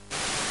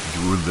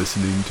You're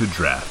listening to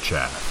Draft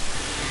Chaff.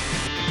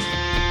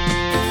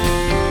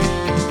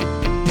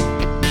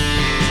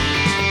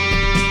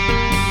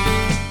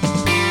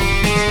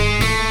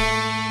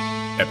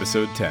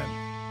 Episode 10.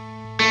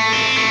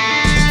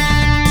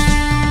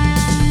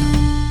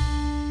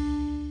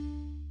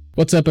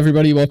 What's up,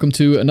 everybody? Welcome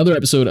to another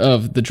episode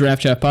of the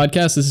Draft Chaff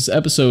Podcast. This is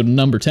episode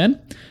number 10.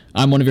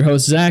 I'm one of your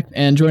hosts, Zach,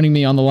 and joining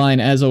me on the line,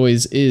 as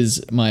always,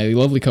 is my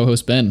lovely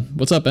co-host, Ben.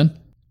 What's up, Ben?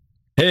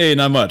 Hey,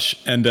 not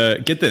much. And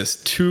get this,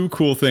 two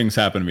cool things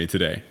happened to me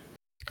today.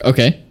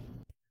 Okay.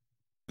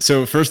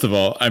 So first of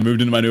all, I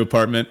moved into my new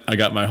apartment. I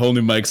got my whole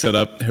new mic set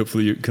up.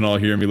 Hopefully you can all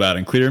hear me loud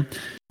and clear.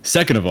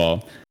 Second of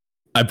all,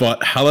 I bought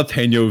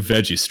jalapeno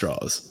veggie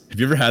straws. Have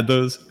you ever had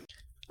those?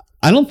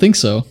 I don't think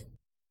so.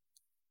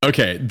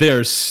 Okay,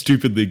 they're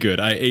stupidly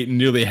good. I ate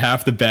nearly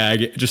half the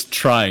bag just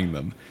trying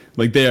them.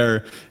 Like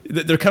they're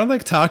kind of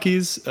like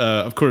Takis.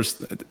 Of course,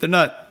 they're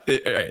not.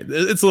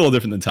 It's a little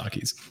different than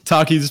Takis.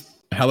 Takis,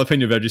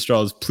 jalapeno veggie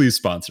straws. Please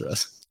sponsor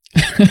us.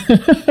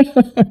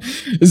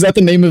 Is that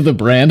the name of the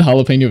brand,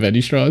 jalapeno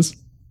veggie straws?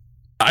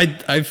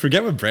 I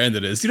forget what brand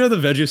it is. You know the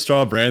veggie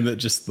straw brand that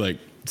just like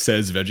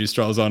says veggie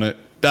straws on it?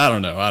 I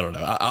don't know.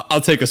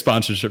 I'll take a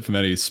sponsorship from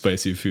any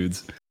spicy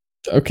foods.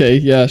 Okay,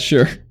 yeah,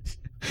 sure.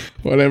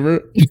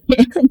 Whatever.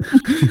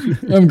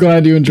 I'm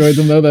glad you enjoyed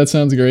them, though. That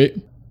sounds great.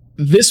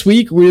 This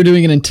week, we're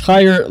doing an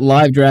entire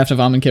live draft of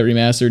Amonkhet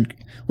Remastered.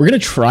 We're going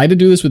to try to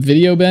do this with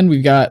video, Ben.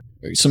 We've got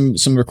some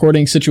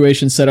recording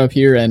situations set up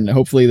here, and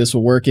hopefully this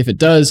will work. If it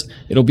does,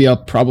 it'll be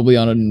up probably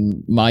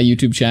on my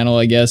YouTube channel,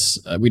 I guess.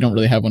 We don't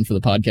really have one for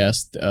the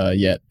podcast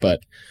yet,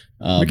 but...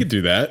 we could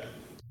do that.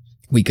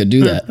 We could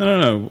do that. I don't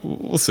know.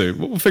 We'll see.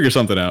 We'll figure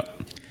something out.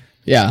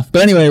 Yeah,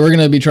 but anyway, we're going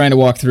to be trying to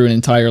walk through an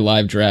entire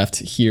live draft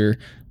here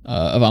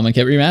of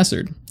Amonkhet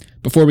Remastered.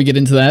 Before we get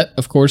into that,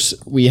 of course,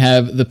 we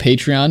have the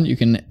Patreon. You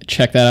can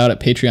check that out at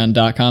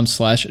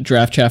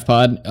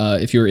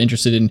patreon.com/draftchaffpod if you're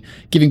interested in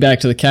giving back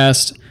to the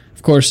cast.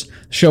 Of course, the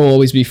show will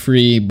always be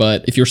free,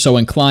 but if you're so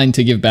inclined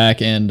to give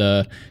back and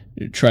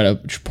try to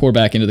pour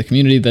back into the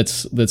community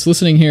that's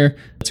listening here,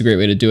 it's a great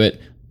way to do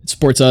it. It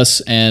supports us,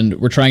 and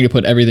we're trying to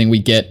put everything we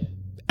get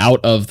out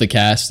of the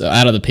cast,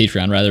 out of the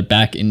Patreon rather,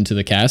 back into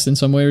the cast in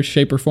some way or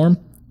shape or form,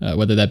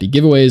 whether that be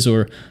giveaways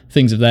or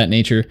things of that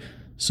nature.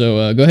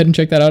 So go ahead and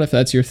check that out if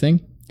that's your thing.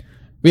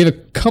 We have a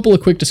couple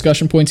of quick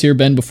discussion points here,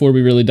 Ben, before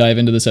we really dive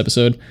into this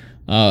episode.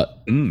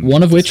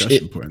 One of which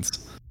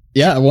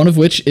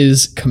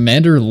is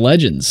Commander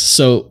Legends.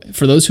 So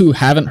for those who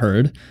haven't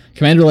heard,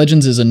 Commander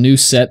Legends is a new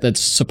set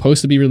that's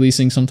supposed to be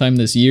releasing sometime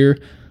this year,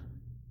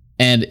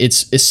 and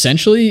it's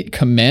essentially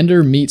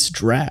Commander meets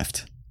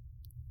Draft.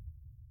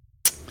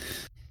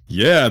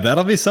 Yeah,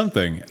 that'll be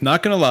something.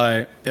 Not gonna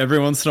lie, every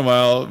once in a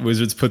while,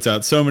 Wizards puts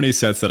out so many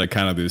sets that I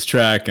kind of lose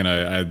track and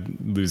I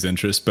lose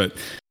interest, but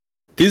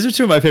these are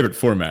two of my favorite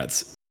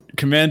formats.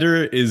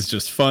 Commander is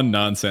just fun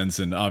nonsense,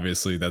 and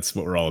obviously that's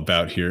what we're all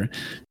about here.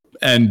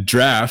 And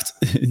Draft,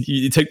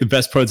 you take the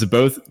best parts of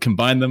both,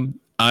 combine them.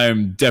 I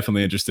am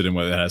definitely interested in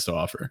what it has to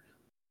offer.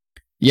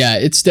 Yeah,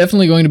 it's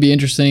definitely going to be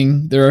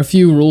interesting. There are a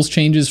few rules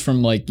changes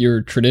from like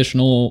your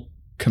traditional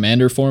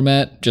Commander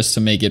format just to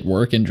make it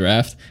work in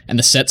Draft, and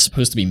the set's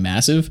supposed to be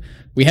massive.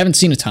 We haven't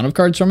seen a ton of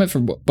cards from it,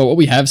 but what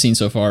we have seen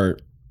so far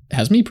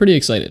has me pretty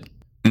excited.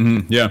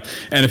 Mm-hmm, yeah,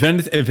 and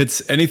if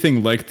it's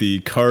anything like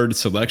the card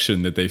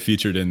selection that they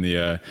featured in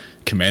the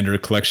Commander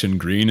Collection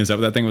Green, is that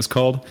what that thing was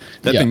called?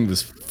 That thing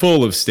was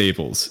full of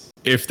staples.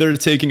 If they're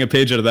taking a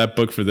page out of that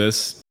book for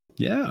this,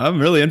 yeah, I'm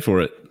really in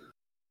for it.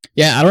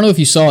 Yeah, I don't know if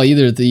you saw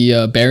either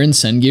the Baron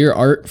Sengir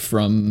art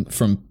from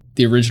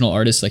the original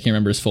artist. I can't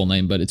remember his full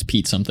name, but it's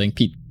Pete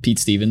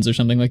Stevens or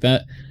something like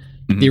that.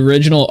 Mm-hmm. The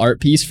original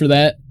art piece for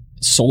that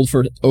sold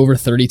for over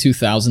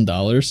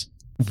 $32,000.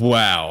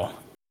 Wow.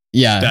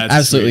 Yeah, that's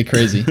absolutely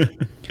crazy.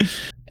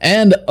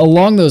 And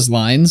along those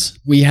lines,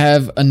 we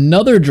have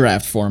another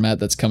draft format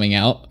that's coming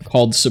out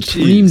called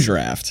Supreme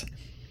Draft.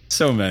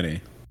 So many.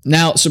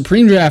 Now,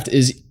 Supreme Draft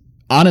is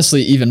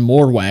honestly even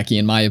more wacky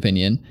in my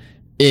opinion.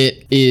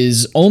 It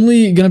is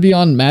only going to be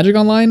on Magic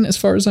Online as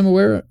far as I'm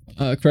aware.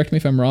 Correct me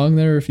if I'm wrong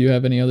there, if you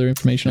have any other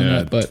information on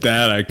that. But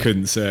that I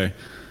couldn't say.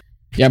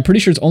 Yeah, I'm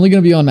pretty sure it's only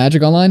going to be on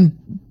Magic Online.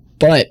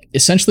 But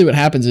essentially what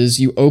happens is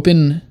you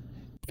open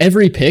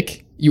every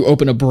pick, you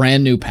open a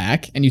brand new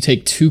pack, and you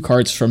take 2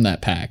 cards from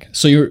that pack.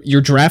 So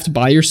you're draft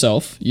by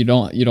yourself. You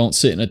don't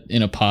sit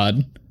in a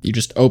pod. You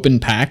just open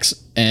packs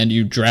and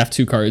you draft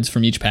 2 cards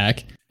from each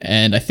pack.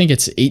 And I think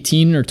it's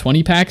 18 or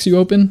 20 packs you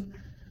open.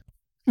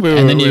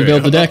 And then you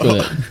build the deck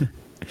with it.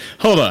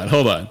 Hold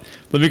on.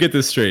 Let me get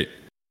this straight.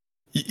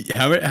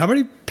 How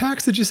many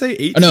packs did you say?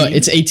 18? Oh, no,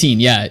 it's 18.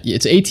 Yeah,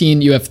 it's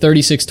 18. You have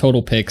 36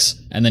 total picks,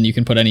 and then you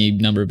can put any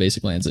number of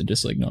basic lands in,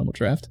 just like normal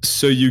draft.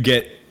 So you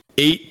get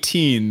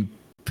 18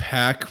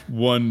 pack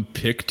 1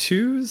 pick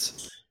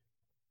 2s?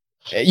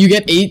 You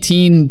get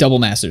 18 double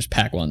masters,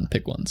 pack 1,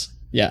 pick 1s.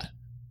 Yeah.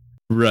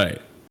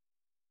 Right.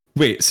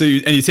 Wait, so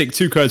you take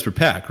 2 cards per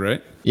pack,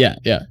 right? Yeah.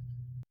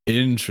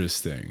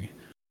 Interesting.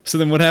 So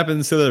then what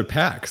happens to their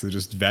packs? They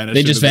just vanish.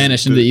 They just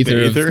vanish into the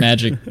ether of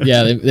Magic.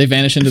 Yeah, they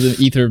vanish into the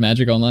ether of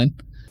Magic Online.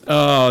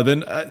 Oh,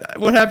 then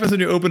what happens when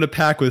you open a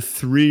pack with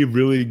 3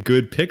 really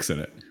good picks in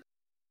it?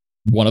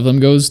 One of them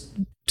goes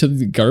to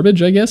the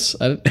garbage, I guess.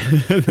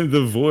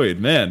 The void,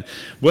 man.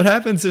 What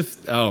happens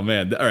if? Oh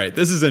man. All right,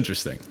 this is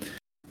interesting.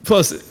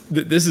 Plus,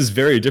 this is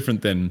very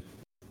different than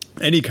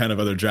any kind of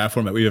other draft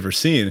format we've ever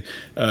seen,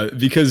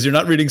 because you're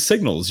not reading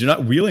signals, you're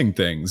not wheeling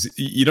things,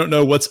 you don't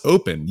know what's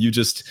open. You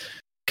just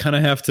kind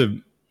of have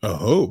to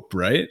hope,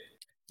 right?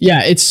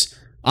 Yeah, it's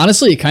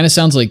honestly, it kind of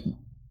sounds like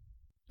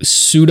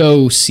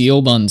pseudo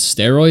sealed on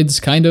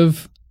steroids, kind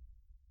of.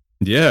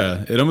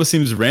 Yeah, it almost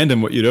seems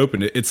random what you'd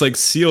open. It's like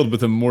sealed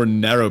with a more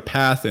narrow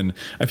path, and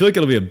I feel like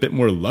it'll be a bit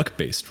more luck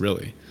based,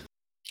 really.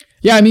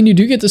 Yeah, I mean, you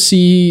do get to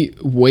see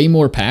way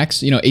more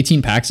packs.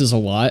 18 packs is a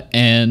lot,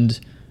 and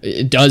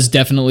it does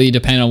definitely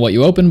depend on what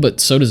you open, but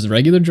so does the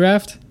regular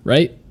draft,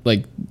 right?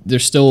 Like,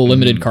 there's still a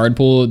limited card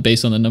pool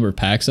based on the number of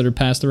packs that are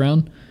passed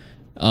around.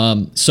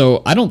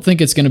 So I don't think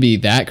it's going to be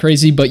that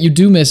crazy, but you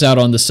do miss out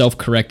on the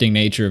self-correcting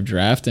nature of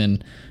draft,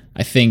 and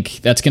I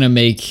think that's going to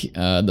make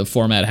the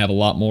format have a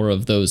lot more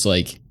of those,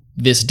 like,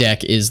 this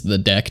deck is the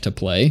deck to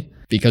play,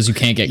 because you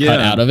can't get cut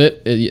out of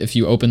it. If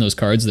you open those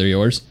cards, they're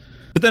yours.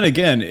 But then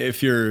again,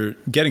 if you're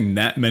getting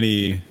that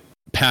many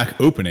pack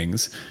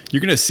openings, you're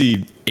going to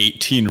see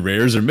 18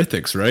 rares or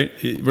mythics, right?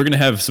 We're going to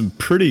have some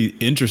pretty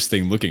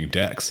interesting looking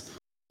decks.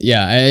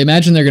 Yeah, I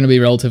imagine they're going to be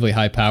relatively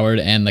high powered,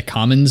 and the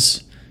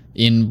commons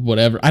in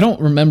whatever. I don't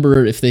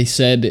remember if they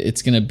said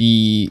it's going to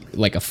be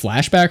like a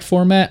flashback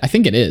format. I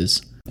think it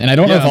is. And I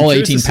don't know if all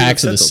 18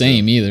 packs are the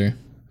same either.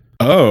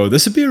 Oh,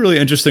 this would be a really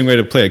interesting way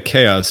to play a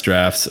chaos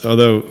draft.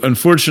 Although,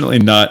 unfortunately,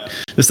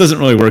 this doesn't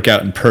really work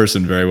out in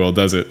person very well,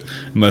 does it?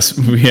 Unless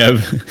we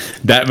have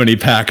that many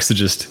packs to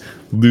just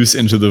loose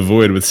into the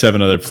void with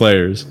 7 other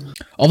players.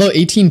 Although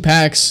 18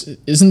 packs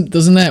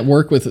doesn't that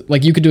work with,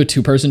 like, you could do a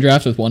 2-person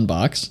draft with 1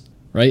 box,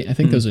 right? I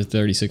think those are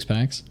 36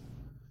 packs.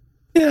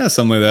 Yeah,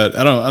 something like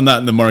that. I'm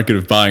not in the market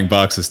of buying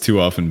boxes too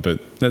often,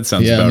 but that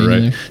sounds about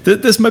right.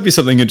 This might be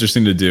something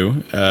interesting to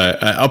do.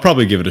 I'll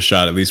probably give it a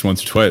shot at least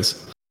once or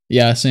twice.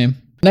 Yeah, same.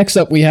 Next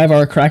up, we have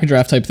our crack a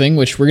draft type thing,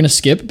 which we're going to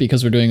skip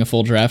because we're doing a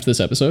full draft this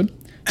episode.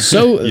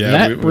 So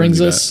that brings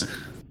us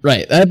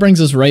right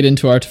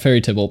into our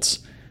Teferi Tibalts.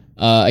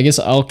 I guess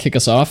I'll kick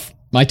us off.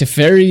 My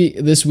Teferi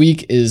this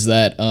week is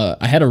that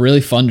I had a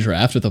really fun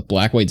draft with a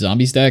black-white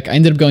zombies deck. I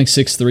ended up going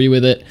 6-3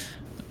 with it.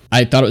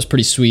 I thought it was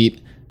pretty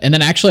sweet. And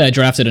then actually I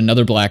drafted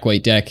another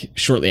black-white deck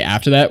shortly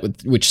after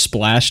that, which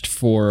splashed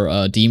for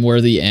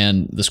Deemworthy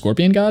and the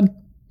Scorpion God.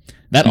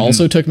 That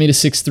also took me to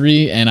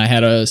 6-3, and I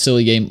had a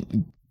silly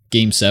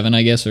game 7,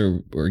 I guess,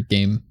 or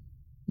game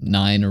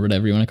 9 or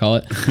whatever you want to call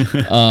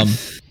it.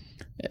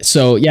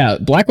 So yeah,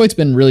 black-white's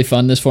been really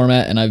fun this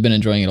format, and I've been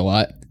enjoying it a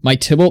lot. My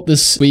Tibalt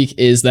this week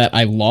is that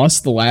I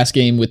lost the last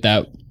game with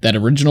that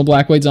original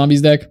black-white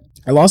zombies deck.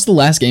 I lost the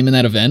last game in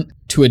that event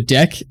to a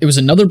deck. It was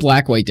another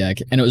black-white deck,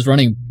 and it was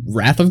running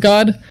Wrath of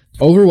God,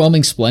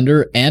 Overwhelming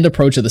Splendor, and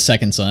Approach of the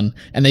Second Sun.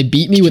 And they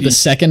beat me with the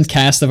second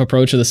cast of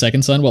Approach of the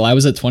Second Sun while I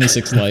was at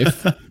 26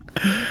 life.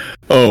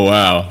 Oh,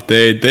 wow.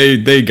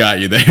 They got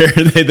you there.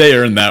 they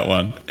earned that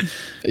one.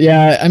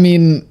 Yeah, I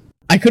mean,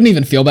 I couldn't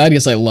even feel bad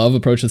because I love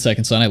Approach of the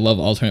Second Sun. I love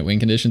alternate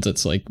win conditions.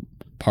 It's like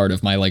part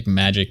of my like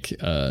magic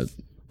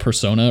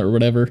persona or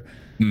whatever.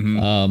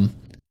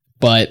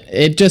 But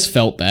it just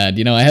felt bad.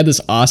 I had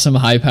this awesome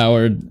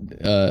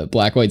high-powered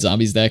black-white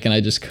zombies deck, and I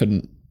just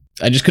couldn't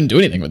do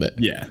anything with it.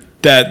 Yeah,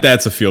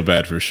 that's a feel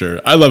bad for sure.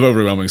 I love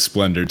Overwhelming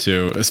Splendor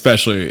too,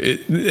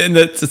 especially, and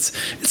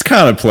it's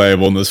kind of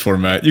playable in this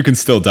format. You can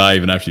still die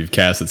even after you've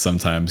cast it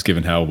sometimes,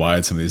 given how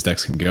wide some of these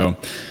decks can go.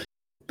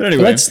 But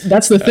anyway,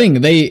 that's the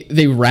thing.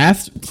 They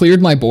Wrath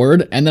cleared my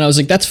board, and then I was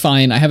like, that's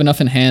fine. I have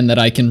enough in hand that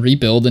I can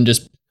rebuild and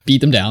just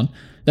beat them down.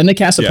 Then they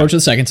cast Approach of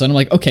the Second Sun. I'm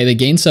like, okay, they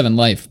gain 7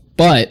 life,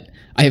 but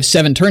I have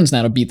 7 turns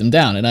now to beat them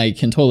down, and I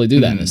can totally do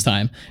that in this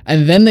time.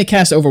 And then they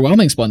cast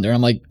Overwhelming Splendor.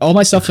 I'm like, all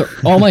my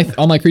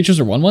creatures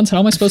are 1/1s. How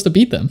am I supposed to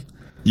beat them?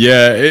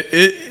 Yeah,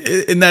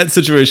 in that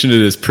situation,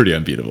 it is pretty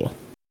unbeatable.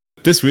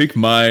 This week,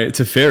 my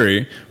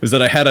Teferi was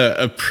that I had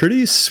a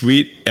pretty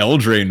sweet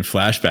Eldraine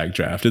flashback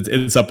draft.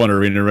 It's up on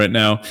Arena right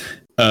now.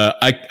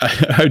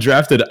 I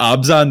drafted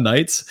Abzan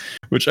Knights,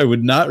 which I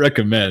would not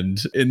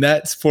recommend. In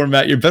that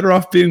format, you're better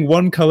off being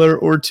 1 color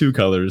or 2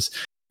 colors.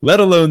 Let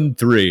alone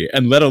 3,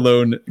 and let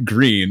alone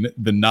green,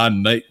 the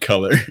non-night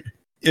color.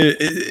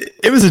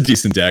 It was a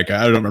decent deck.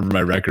 I don't remember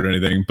my record or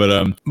anything,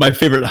 but my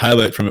favorite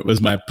highlight from it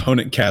was my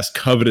opponent cast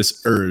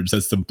Covetous Urge.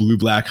 That's the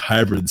blue-black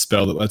hybrid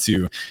spell that lets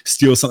you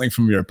steal something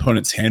from your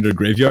opponent's hand or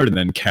graveyard and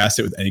then cast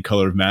it with any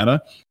color of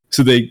mana.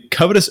 So they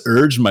Covetous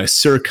Urge my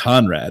Sir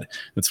Conrad.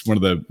 That's one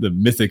of the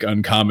mythic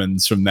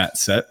uncommons from that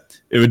set.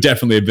 It would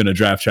definitely have been a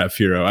draft trap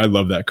hero. I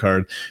love that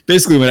card.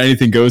 Basically, when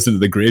anything goes into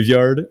the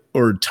graveyard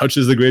or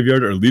touches the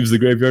graveyard or leaves the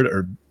graveyard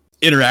or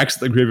interacts with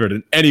the graveyard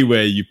in any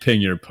way, you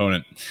ping your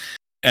opponent.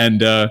 And,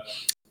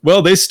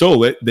 they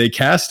stole it. They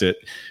cast it.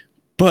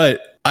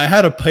 But I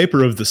had a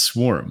Piper of the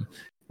Swarm,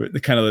 the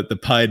kind of the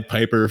Pied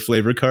Piper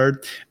flavor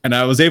card, and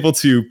I was able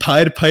to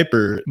Pied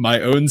Piper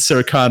my own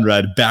Sir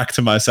Conrad back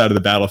to my side of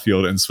the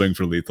battlefield and swing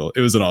for lethal.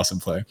 It was an awesome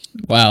play.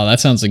 Wow, that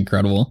sounds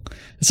incredible.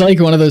 It's like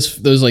one of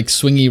those like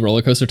swingy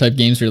roller coaster type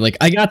games where you're like,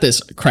 I got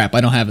this. Crap,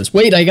 I don't have this.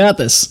 Wait, I got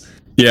this.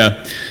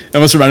 Yeah, it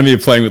almost reminded me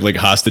of playing with like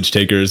hostage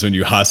takers when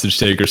you hostage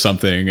take or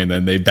something, and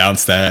then they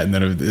bounce that, and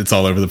then it's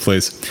all over the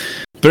place.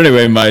 But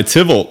anyway, my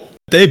Tibalt,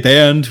 they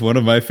banned one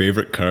of my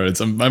favorite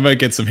cards. I might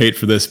get some hate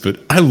for this, but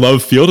I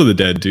love Field of the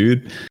Dead,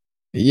 dude.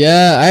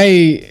 Yeah,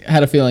 I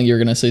had a feeling you were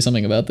gonna say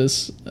something about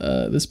this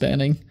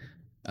banning.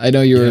 I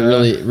know you were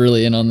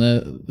really in on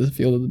the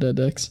Field of the Dead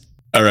decks.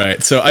 All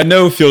right, so I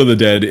know Field of the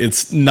Dead.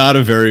 It's not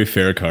a very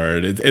fair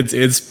card.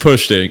 It's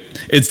pushing.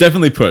 It's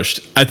definitely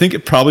pushed. I think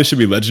it probably should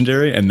be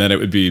legendary, and then it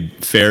would be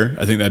fair.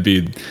 I think that'd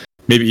be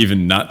maybe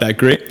even not that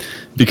great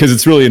because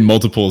it's really in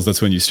multiples.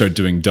 That's when you start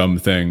doing dumb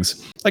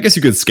things. I guess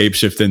you could scape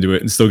shift into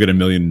it and still get a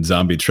million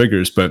zombie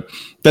triggers, but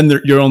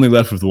then you're only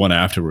left with one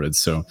afterwards.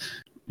 So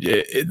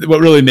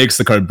what really makes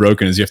the card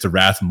broken is you have to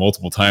wrath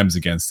multiple times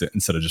against it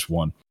instead of just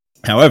one.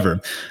 However,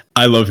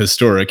 I love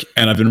Historic,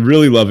 and I've been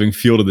really loving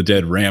Field of the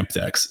Dead ramp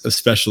decks,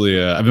 especially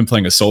I've been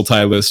playing a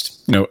Sultai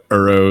list,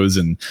 Uros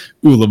and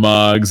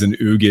Ulamogs and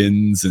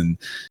Ugins and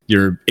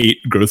your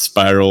 8 growth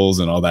spirals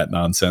and all that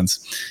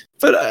nonsense.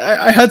 But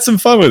I had some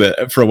fun with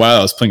it. For a while,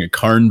 I was playing a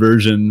Karn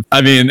version.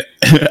 I mean,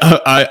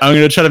 I'm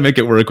going to try to make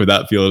it work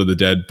without Field of the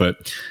Dead,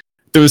 but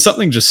there was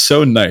something just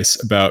so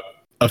nice about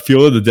a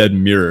Field of the Dead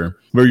mirror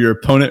where your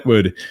opponent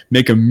would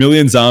make a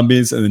million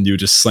zombies and then you would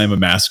just slam a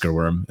Massacre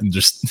Worm and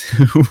just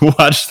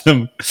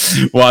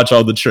watch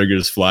all the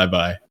triggers fly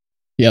by.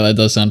 Yeah, that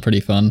does sound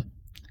pretty fun.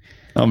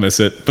 I'll miss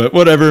it, but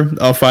whatever.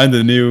 I'll find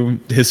a new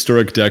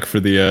Historic deck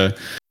for the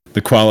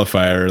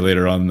qualifier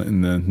later on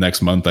in the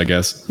next month, I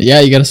guess.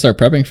 Yeah, you got to start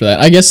prepping for that.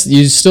 I guess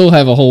you still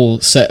have a whole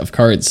set of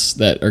cards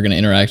that are going to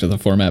interact with the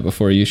format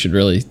before you should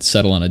really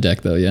settle on a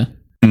deck, though, yeah?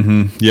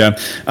 Mm-hmm. Yeah,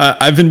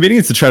 I've been meaning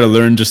to try to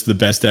learn just the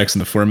best decks in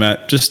the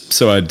format, just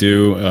so I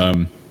do.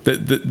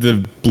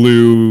 The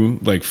blue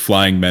like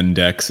flying men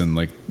decks and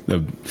like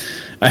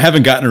I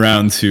haven't gotten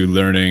around to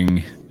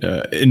learning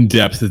in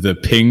depth the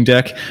ping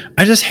deck.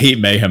 I just hate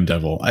Mayhem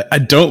Devil. I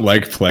don't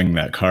like playing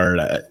that card.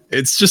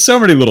 It's just so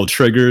many little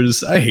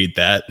triggers. I hate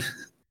that.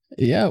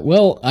 Yeah,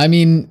 well, I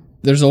mean,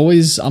 there's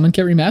always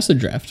Amonkhet Remastered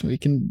Draft. We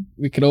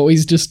could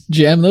always just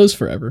jam those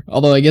forever.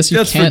 Although I guess you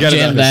can't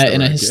jam that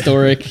in a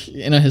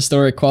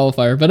historic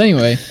qualifier. But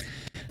anyway,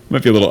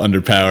 might be a little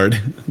underpowered.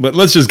 But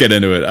let's just get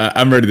into it.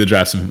 I'm ready to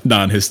draft some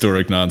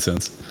non-historic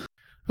nonsense.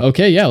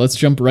 Okay, yeah, let's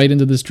jump right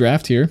into this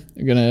draft here.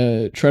 I'm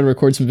gonna try to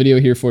record some video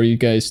here for you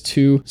guys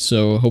too.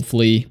 So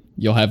hopefully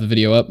you'll have the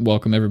video up.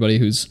 Welcome everybody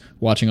who's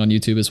watching on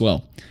YouTube as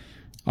well.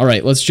 All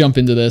right, let's jump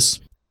into this.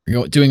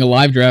 We're doing a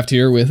live draft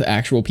here with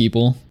actual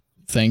people.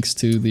 Thanks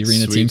to the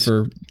Arena team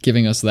for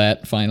giving us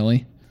that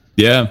finally.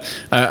 Yeah,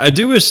 I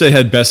do wish they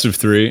had best of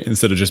 3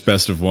 instead of just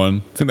best of 1.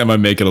 I think that might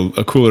make it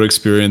a cooler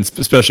experience,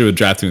 especially with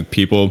drafting with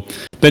people.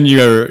 Then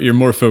you're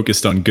more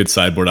focused on good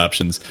sideboard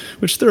options,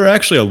 which there are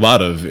actually a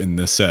lot of in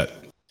this set.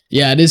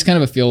 Yeah, it is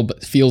kind of a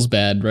feels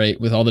bad, right?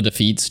 With all the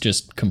defeats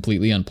just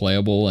completely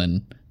unplayable,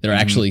 and they're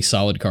actually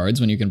solid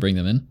cards when you can bring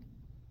them in.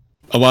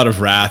 A lot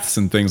of wraths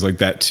and things like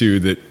that too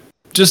that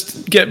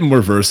just get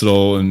more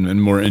versatile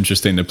and more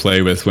interesting to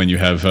play with when you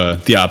have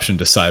the option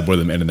to sideboard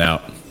them in and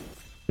out.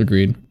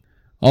 Agreed.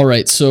 All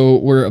right, so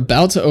we're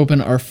about to open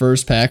our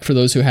first pack. For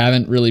those who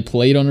haven't really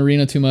played on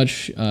Arena too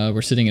much,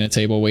 we're sitting at a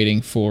table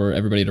waiting for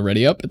everybody to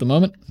ready up at the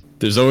moment.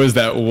 There's always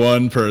that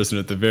one person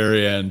at the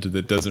very end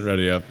that doesn't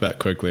ready up that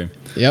quickly.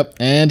 Yep,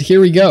 and here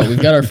we go.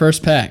 We've got our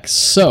first pack.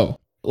 So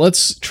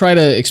let's try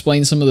to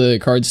explain some of the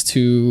cards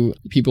to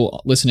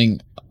people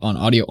listening on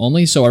audio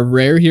only. So our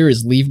rare here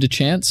is Leave to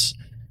Chance.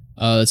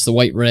 It's the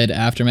white-red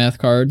Aftermath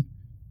card.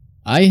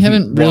 I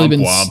haven't really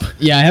been...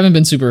 Yeah, I haven't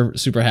been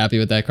super happy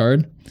with that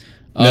card.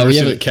 Never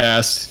seen it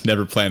cast,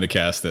 never plan to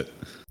cast it.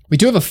 We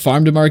do have a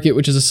Farm to Market,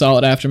 which is a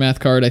solid Aftermath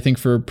card, I think,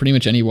 for pretty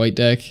much any white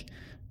deck.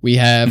 We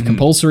have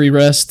Compulsory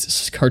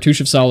Rest,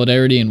 Cartouche of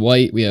Solidarity in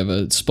white. We have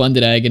a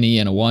Splendid Agony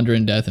and a Wander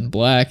in Death in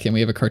black. And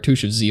we have a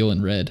Cartouche of Zeal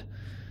in red.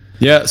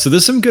 Yeah, so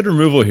there's some good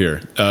removal here.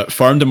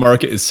 Farm to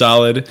Market is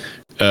solid.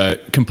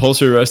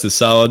 Compulsory Rest is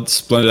solid.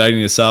 Splendid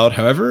Agony is solid.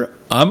 However,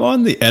 I'm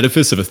on the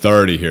Edifice of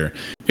Authority here.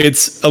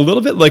 It's a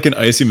little bit like an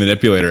Icy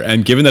Manipulator,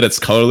 and given that it's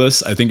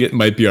colorless, I think it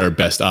might be our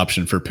best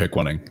option for pick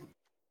winning.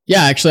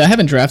 Yeah, actually, I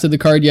haven't drafted the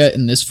card yet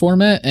in this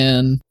format,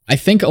 and I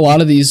think a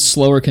lot of these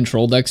slower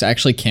control decks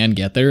actually can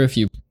get there if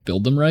you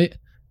build them right.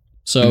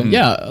 So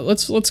yeah,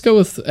 let's go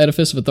with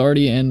Edifice of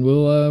Authority, and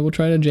we'll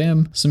try to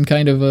jam some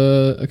kind of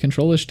a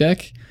control-ish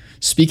deck.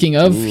 Speaking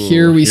of,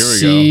 here we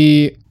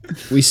see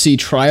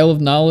Trial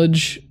of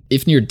Knowledge,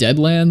 Ifnir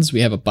Deadlands.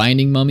 We have a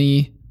Binding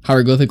Mummy,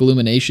 Hieroglyphic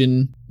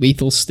Illumination,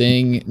 Lethal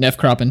Sting,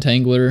 Nefkrop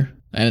Entangler,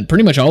 and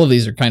pretty much all of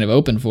these are kind of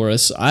open for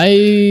us.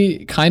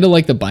 I kind of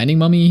like the Binding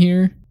Mummy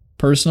here,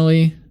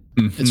 personally.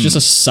 It's just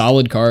a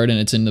solid card, and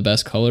it's in the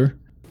best color.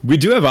 We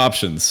do have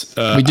options.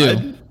 We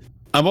do.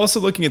 I'm also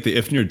looking at the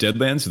Ifnir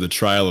Deadlands or the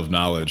Trial of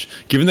Knowledge.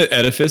 Given that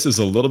Edifice is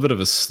a little bit of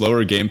a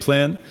slower game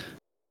plan,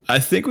 I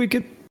think we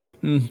could.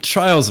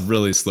 Trial's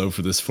really slow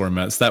for this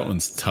format, so that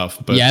one's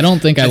tough. But yeah, I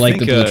don't think I like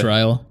the blue think,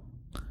 trial.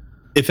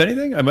 if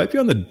anything, I might be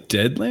on the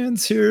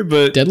Deadlands here,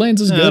 but Deadlands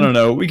is good. I don't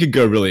know. We could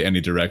go really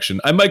any direction.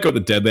 I might go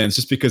with the Deadlands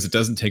just because it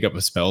doesn't take up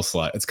a spell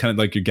slot. It's kind of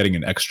like you're getting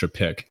an extra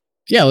pick.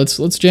 Yeah, let's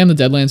jam the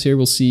Deadlands here.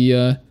 We'll see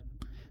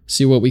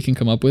what we can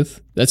come up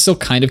with. That still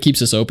kind of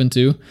keeps us open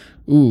too.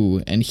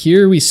 Ooh, and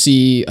here we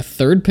see a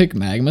third pick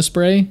Magma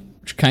Spray,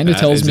 which kind of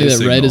tells me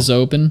that red is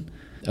open.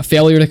 A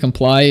Failure to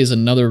Comply is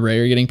another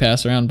rare getting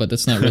passed around, but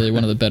that's not really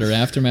one of the better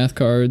Aftermath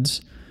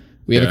cards.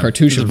 We have a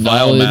Cartouche of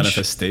Vile Knowledge.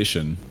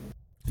 Manifestation.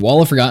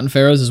 Wall of Forgotten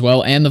Pharaohs as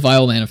well, and the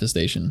Vile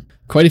Manifestation.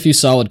 Quite a few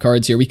solid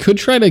cards here. We could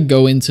try to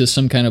go into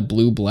some kind of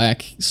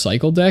blue-black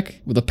cycle deck.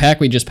 With the pack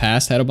we just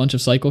passed had a bunch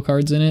of cycle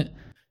cards in it.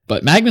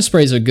 But Magma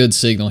Spray is a good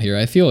signal here.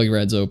 I feel like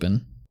red's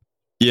open.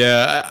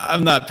 Yeah,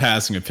 I'm not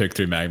passing a pick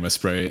 3 Magma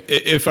Spray.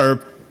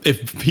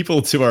 If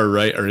people to our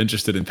right are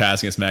interested in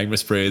passing us Magma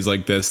Sprays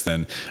like this,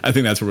 then I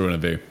think that's where we're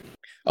going to be.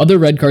 Other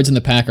red cards in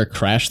the pack are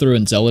Crash Through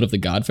and Zealot of the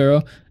God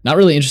Pharaoh. Not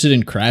really interested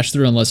in Crash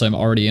Through unless I'm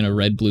already in a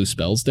red-blue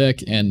spells deck,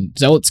 and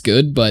Zealot's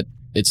good, but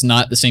it's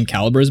not the same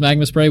caliber as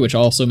Magma Spray, which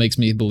also makes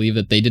me believe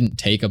that they didn't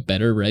take a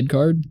better red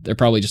card. They're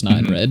probably just not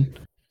in red.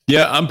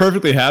 Yeah, I'm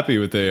perfectly happy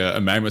with a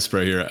Magma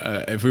Spray here.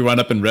 If we wind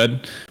up in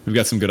red, we've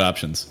got some good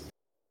options.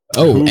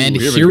 Oh, and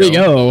here we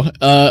go.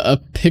 A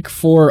pick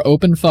 4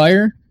 Open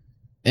Fire.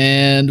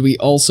 And we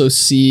also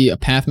see a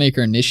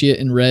Pathmaker Initiate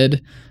in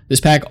red. This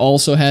pack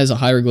also has a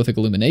Hieroglyphic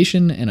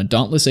Illumination and a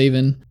Dauntless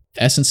Haven.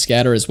 Essence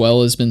Scatter as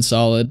well has been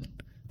solid.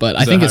 But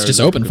I think it's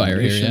just Open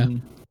Fire here, yeah.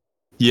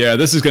 Yeah,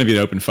 this is going to be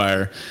an Open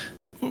Fire.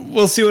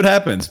 We'll see what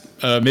happens.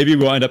 Maybe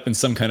we'll end up in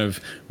some kind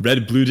of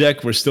red-blue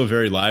deck. We're still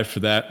very live for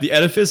that. The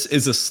Edifice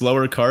is a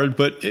slower card,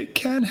 but it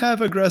can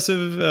have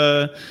aggressive...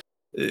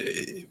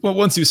 well,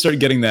 once you start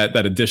getting that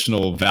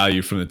additional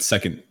value from the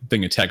second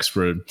thing of text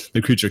where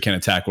the creature can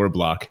attack or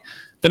block,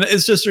 then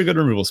it's just a good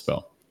removal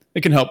spell.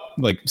 It can help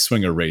like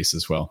swing a race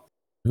as well.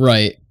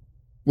 Right.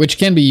 Which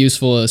can be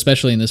useful,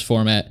 especially in this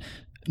format.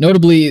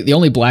 Notably, the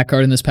only black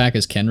card in this pack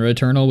is Kenra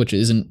Eternal, which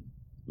isn't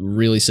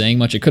really saying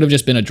much. It could have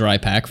just been a dry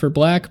pack for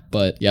black,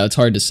 but yeah, it's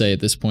hard to say at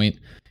this point.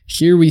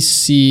 Here we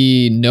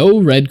see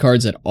no red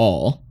cards at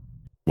all.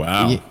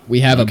 Wow.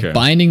 We have a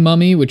Binding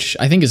Mummy, which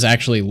I think is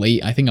actually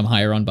late. I think I'm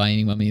higher on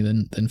Binding Mummy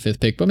than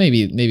 5th pick, but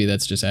maybe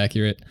that's just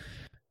accurate.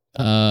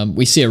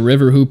 We see a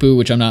River Hoopu,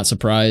 which I'm not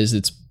surprised.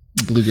 It's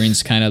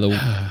blue-green's kind of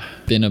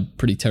been a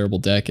pretty terrible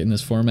deck in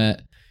this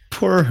format.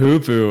 Poor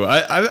Hoopu.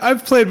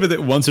 I've played with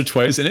it once or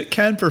twice, and it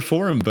can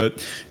perform,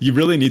 but you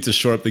really need to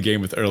shore up the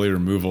game with early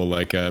removal,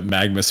 like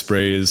Magma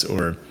Sprays,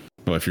 or,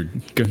 well, if you're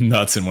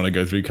nuts and want to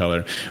go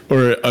 3-color,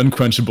 or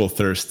Unquenchable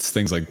Thirsts,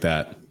 things like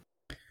that.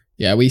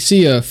 Yeah, we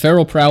see a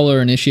Feral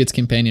Prowler, Initiate's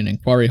Companion,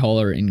 and Quarry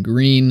Hauler in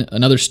green,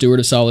 another Steward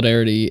of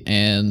Solidarity,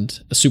 and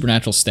a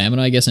Supernatural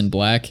Stamina, I guess, in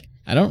black.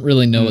 I don't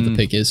really know what the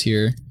pick is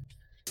here.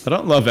 I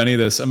don't love any of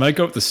this. I might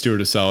go with the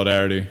Steward of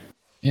Solidarity.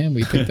 And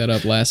we picked that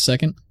up last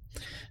second.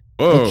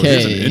 Whoa,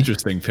 here's an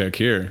interesting pick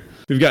here.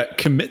 We've got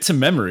Commit to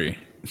Memory.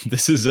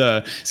 This is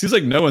seems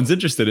like no one's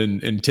interested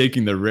in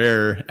taking the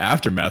rare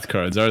Aftermath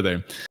cards, are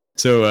they?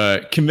 So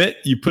commit,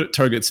 you put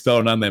target spell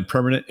or non-land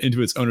permanent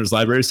into its owner's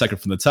library, second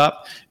from the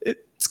top.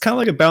 It's kind of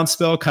like a bounce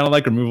spell, kind of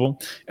like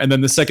removal. And then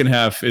the second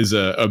half is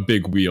a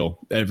big wheel.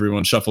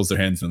 Everyone shuffles their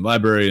hands in the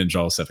library and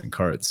draws 7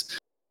 cards.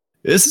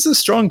 This is a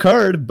strong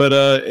card, but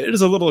it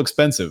is a little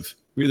expensive.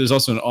 There's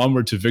also an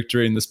Onward to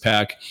Victory in this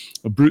pack,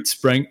 a Brute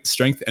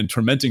Strength, and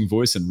Tormenting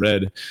Voice in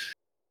red.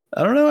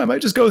 I don't know. I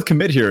might just go with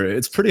Commit here.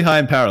 It's pretty high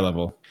in power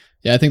level.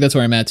 Yeah, I think that's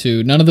where I'm at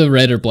too. None of the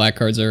red or black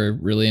cards are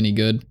really any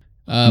good.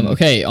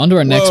 Okay, on to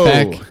our next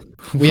pack.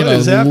 We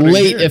have a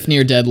late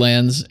Ifnir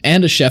Deadlands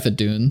and a Shephet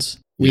Dunes.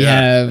 We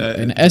have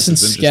an Essence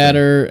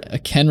Scatter, a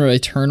Kenra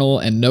Eternal,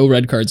 and no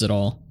red cards at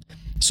all.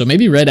 So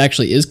maybe red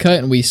actually is cut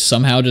and we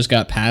somehow just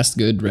got past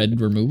good red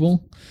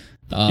removal.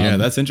 Yeah,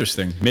 that's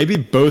interesting. Maybe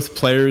both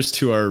players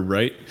to our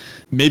right,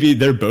 maybe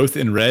they're both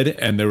in red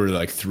and there were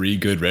like 3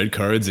 good red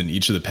cards in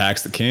each of the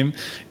packs that came.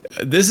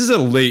 This is a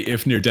late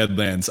Ifnir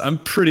Deadlands. I'm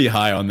pretty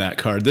high on that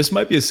card. This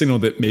might be a signal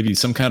that maybe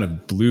some kind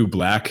of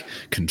blue-black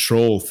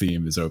control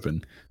theme is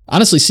open.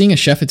 Honestly, seeing a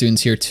Shephet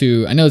Dunes here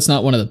too, I know it's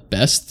not one of the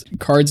best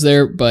cards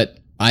there, but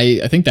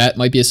I think that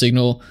might be a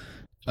signal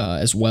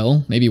as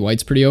well. Maybe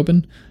white's pretty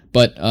open.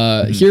 But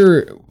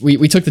here,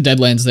 we took the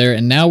Deadlands there,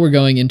 and now we're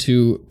going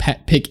into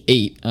pick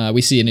 8.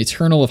 We see an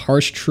Eternal of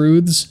Harsh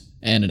Truths,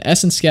 and an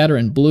Essence Scatter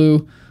in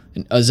blue,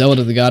 a Zealot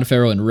of the God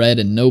Pharaoh in red,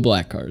 and no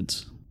black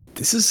cards.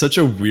 This is such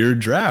a weird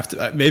draft.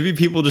 Maybe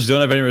people just don't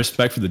have any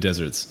respect for the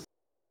deserts.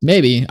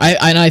 Maybe.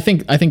 I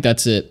think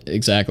that's it,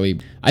 exactly.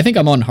 I think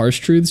I'm on Harsh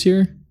Truths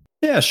here.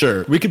 Yeah,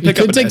 sure. We could pick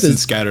up an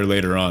Essence Scatter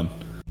later on.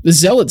 The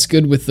Zealot's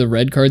good with the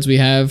red cards we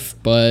have,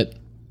 but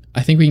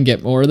I think we can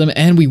get more of them,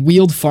 and we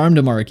wield Farm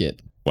to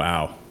Market.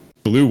 Wow.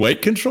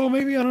 Blue-white control,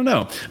 maybe? I don't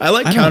know. I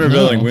like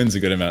Countervailing Winds a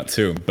good amount,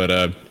 too. But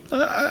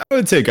I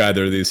would take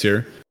either of these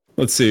here.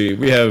 Let's see.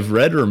 We have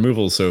red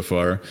removal so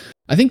far.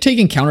 I think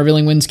taking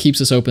Countervailing Winds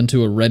keeps us open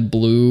to a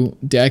red-blue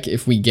deck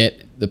if we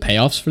get the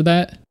payoffs for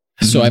that.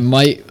 So I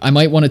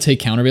might want to take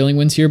Countervailing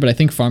Winds here, but I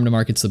think Farm to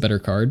Market's the better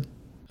card.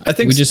 I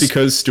think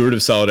because Steward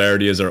of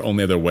Solidarity is our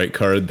only other white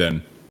card,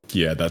 then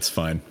yeah, that's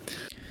fine.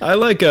 I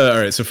like, all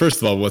right, so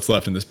first of all, what's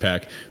left in this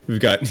pack?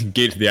 We've got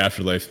Gate to the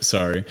Afterlife,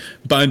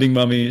 Binding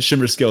Mummy,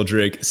 Shimmerscale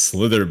Drake,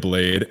 Slither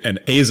Blade, and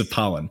Aze of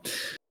Pollen.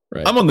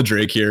 Right. I'm on the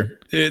Drake here.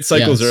 It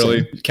cycles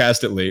early,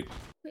 cast it late.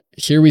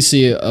 Here we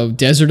see a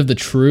Desert of the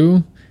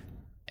True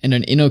and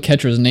an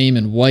Innoketra's Name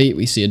in white.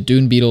 We see a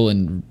Dune Beetle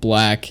in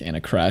black and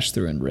a Crash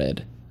Through in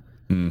red.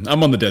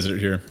 I'm on the Desert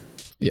here.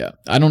 Yeah,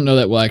 I don't know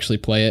that we'll actually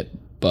play it,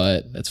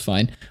 but that's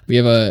fine. We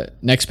have a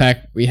next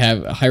pack. We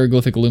have a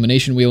Hieroglyphic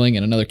Illumination Wheeling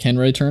and another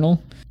Kenra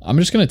Eternal. I'm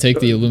just going to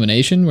take the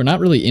Illumination. We're not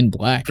really in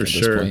black at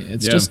this point.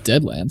 It's just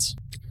Deadlands.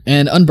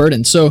 And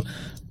Unburdened. So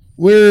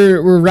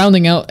we're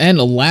rounding out. And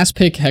a last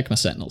pick, Heckma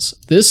Sentinels.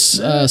 This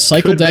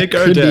cycle deck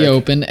could be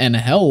open. And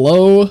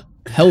hello.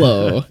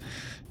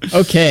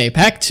 Okay,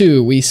 pack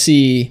 2. We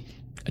see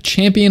a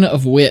Champion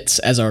of Wits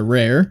as our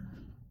rare.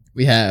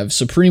 We have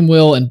Supreme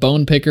Will and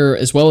Bone Picker,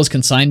 as well as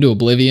Consigned to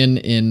Oblivion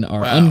in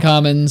our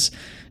uncommons.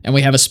 And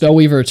we have a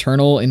Spellweaver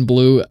Eternal in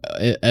blue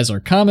as our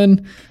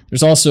common.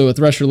 There's also a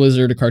Thresher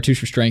Lizard, a Cartouche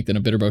for Strength, and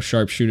a Bitterbow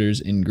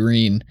Sharpshooters in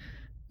green.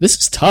 This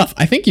is tough.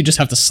 I think you just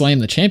have to slam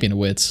the Champion of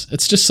Wits.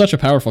 It's just such a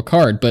powerful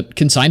card, but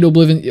Consigned to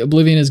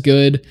Oblivion is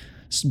good.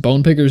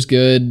 Bone Picker's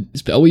good.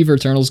 Spellweaver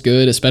Eternal's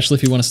good, especially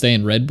if you want to stay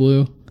in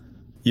red-blue.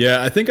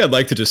 Yeah, I think I'd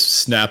like to just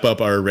snap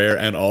up our rare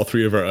and all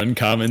 3 of our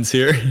uncommons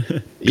here.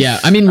 Yeah,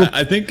 I mean...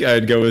 I think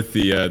I'd go with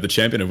the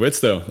Champion of Wits,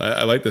 though.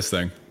 I like this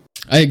thing.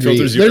 I agree.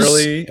 Filters you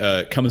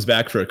early, comes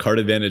back for a card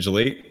advantage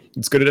late.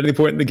 It's good at any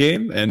point in the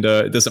game, and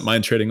it doesn't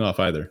mind trading off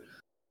either.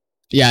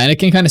 Yeah, and it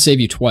can kind of save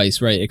you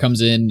twice, right? It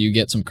comes in, you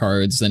get some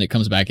cards, then it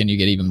comes back and you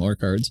get even more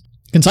cards.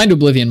 Consigned to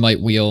Oblivion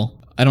might wheel.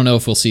 I don't know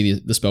if we'll see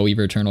the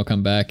Spellweaver Eternal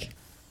come back.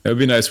 That would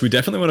be nice. We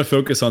definitely want to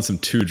focus on some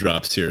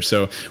 2-drops here.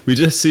 So we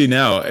just see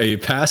now a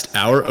Past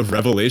Hour of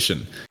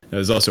Revelation.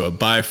 There's also a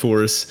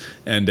Bifrost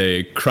and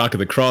a Croc of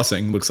the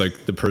Crossing. Looks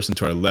like the person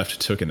to our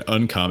left took an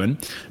uncommon.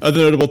 Other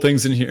notable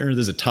things in here,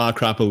 there's a Ta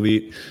Crop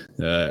Elite,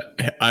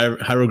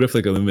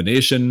 Hieroglyphic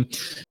Illumination.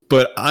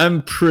 But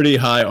I'm pretty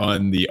high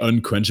on the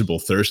Unquenchable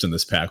Thirst in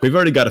this pack. We've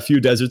already got a few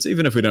deserts,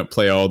 even if we don't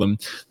play all of them.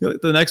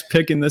 The next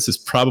pick in this is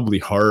probably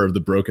Horror of the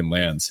Broken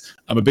Lands.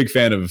 I'm a big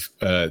fan of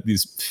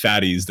these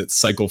fatties that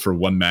cycle for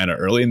 1 mana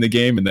early in the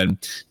game, and then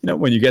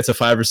when you get to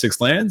 5 or 6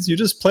 lands, you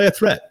just play a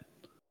threat.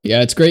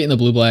 Yeah, it's great in the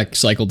blue-black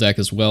cycle deck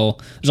as well.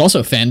 There's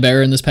also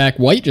Fanbearer in this pack.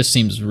 White just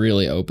seems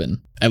really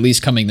open, at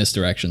least coming this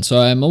direction.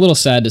 So I'm a little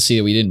sad to see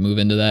that we didn't move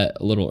into that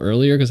a little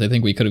earlier, because I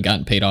think we could have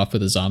gotten paid off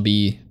with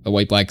a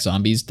white-black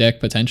zombies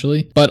deck,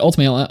 potentially. But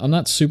ultimately, I'm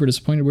not super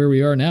disappointed where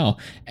we are now.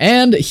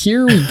 And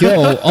here we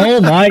go. Oh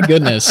my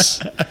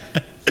goodness.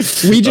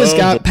 We just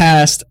got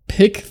past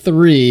pick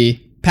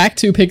 3, pack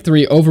 2, pick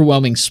 3,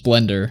 Overwhelming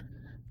Splendor.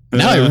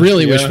 Now I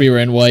really wish we were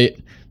in white.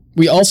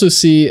 We also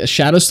see a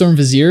Shadowstorm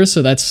Vizier,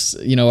 so that's,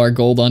 our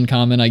gold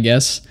uncommon, I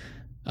guess.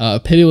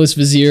 Pitiless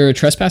Vizier, a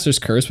Trespasser's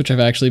Curse, which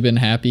I've actually been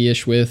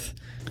happy-ish with.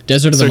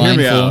 Desert of the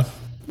Mindful.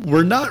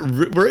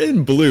 We're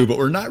in blue, but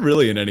we're not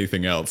really in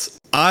anything else.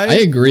 I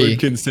agree. Would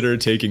consider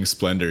taking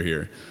Splendor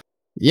here.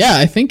 Yeah,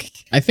 I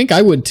think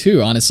I would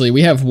too, honestly.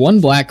 We have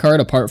 1 black card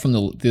apart from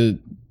the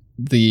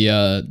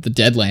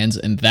Deadlands,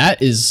 and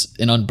that is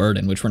an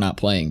Unburden, which we're not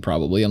playing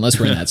probably, unless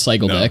we're in that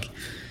cycle deck.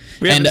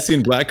 We haven't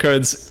seen black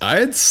cards.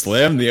 I'd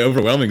slam the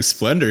Overwhelming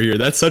Splendor here.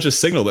 That's such a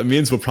signal. That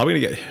means we're probably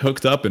going to get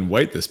hooked up in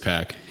white this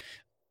pack.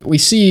 We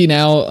see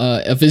now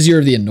a Vizier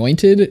of the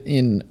Anointed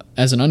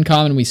as an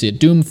uncommon. We see a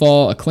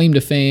Doomfall, a Claim to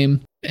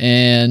Fame,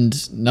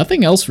 and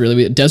nothing else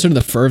really. Desert of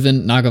the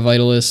Fervent, Naga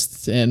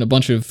Vitalist, and a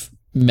bunch of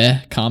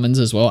meh commons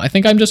as well. I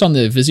think I'm just on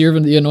the Vizier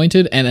of the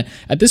Anointed, and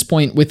at this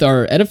point, with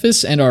our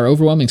Edifice and our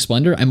Overwhelming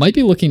Splendor, I might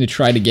be looking to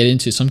try to get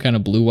into some kind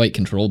of blue-white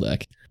control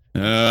deck.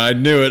 I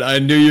knew it. I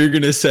knew you were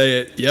going to say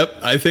it. Yep,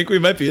 I think we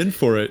might be in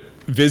for it.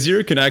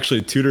 Vizier can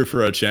actually tutor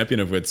for our Champion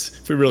of Wits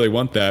if we really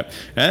want that.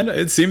 And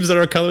it seems that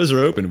our colors are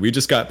open. We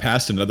just got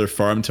past another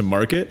Farm to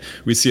Market.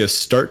 We see a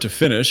start to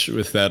finish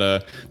with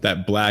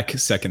that black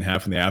second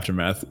half in the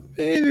Aftermath.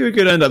 Maybe we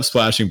could end up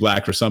splashing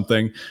black or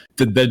something.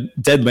 The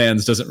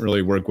Deadlands doesn't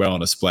really work well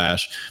on a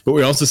splash. But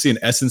we also see an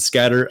Essence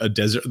Scatter, a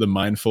Desert of the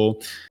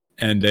Mindful,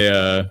 and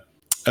a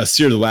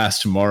Seer the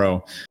Last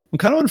Tomorrow. I'm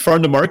kind of on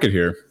Farm to Market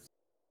here.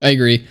 I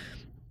agree.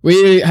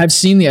 We have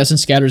seen the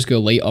Essence Scatters go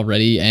late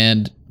already,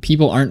 and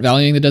people aren't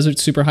valuing the desert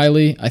super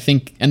highly. I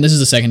think, and this is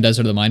the second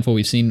Desert of the Mindful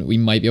we've seen, we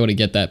might be able to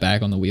get that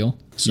back on the wheel.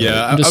 So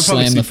yeah, I'll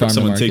probably see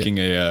someone taking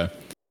a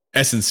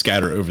Essence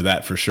Scatter over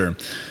that for sure.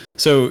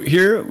 So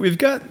here we've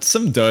got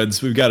some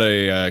duds. We've got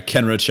a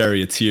Kenra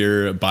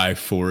Charioteer, a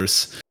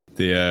Bifrost,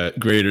 the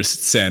Greater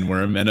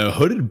Sandworm, and a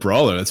Hooded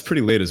Brawler. That's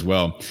pretty late as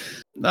well.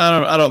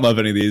 I don't love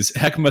any of these.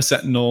 Heckma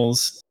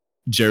Sentinels,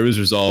 Jeru's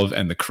Resolve,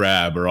 and the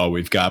Crab are all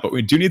we've got, but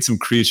we do need some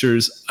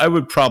creatures. I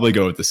would probably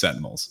go with the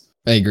Sentinels.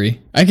 I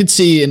agree. I could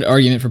see an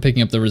argument for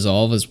picking up the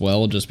Resolve as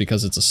well, just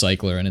because it's a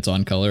cycler and it's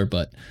on color,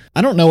 but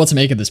I don't know what to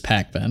make of this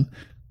pack, Ben.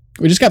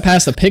 We just got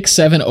past a pick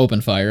 7 Open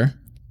Fire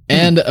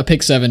and a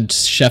pick 7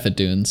 Chef at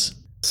Dunes.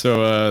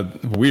 So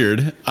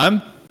weird.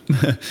 I'm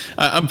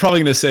probably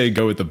gonna say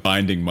go with the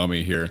Binding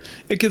Mummy here.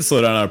 It can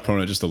slow down our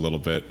opponent just a little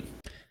bit.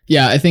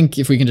 Yeah, I think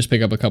if we can just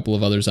pick up a couple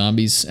of other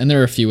zombies, and there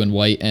are a few in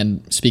white.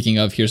 And speaking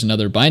of, here's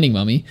another Binding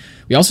Mummy.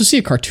 We also see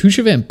a Cartouche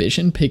of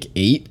Ambition, pick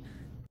 8,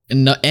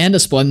 and a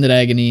Splendid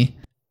Agony,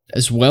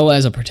 as well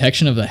as a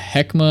Protection of the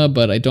Heckma,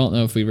 but I don't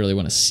know if we really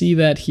want to see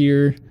that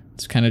here.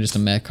 It's kind of just a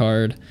mech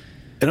card.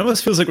 It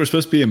almost feels like we're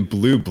supposed to be in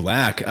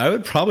blue-black. I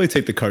would probably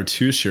take the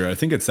Cartouche here. I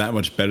think it's that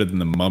much better than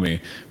the Mummy.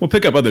 We'll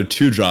pick up other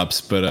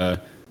 2-drops,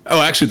 but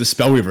actually, the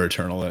Spellweaver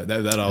Eternal.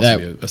 That also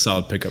be a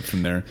solid pickup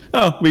from there.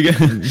 Oh, we got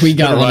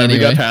one anyway. We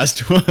got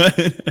past one.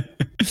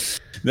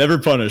 Never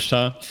punished,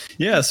 huh?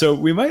 Yeah, so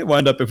we might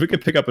wind up, if we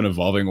could pick up an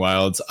Evolving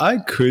Wilds, I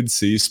could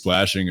see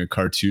splashing a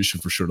Cartouche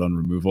for short on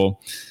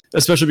removal,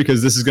 especially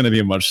because this is going to be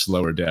a much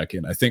slower deck,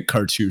 and I think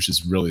Cartouche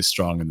is really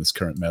strong in this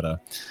current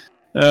meta.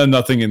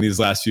 Nothing in these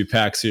last few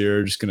packs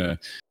here. Just going to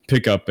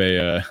pick up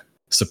a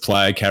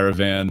Supply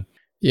Caravan.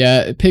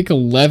 Yeah, pick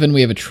 11, we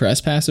have a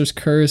Trespasser's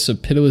Curse, a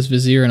Pitiless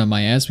Vizier, and a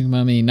Miasmic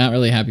Mummy. Not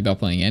really happy about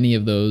playing any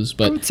of those,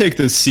 but... I would take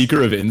the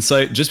Seeker of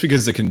Insight, just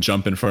because it can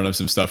jump in front of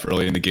some stuff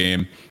early in the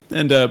game,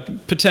 and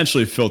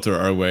potentially filter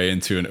our way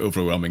into an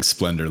overwhelming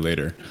Splendor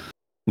later.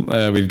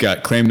 We've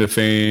got Claim to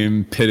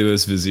Fame,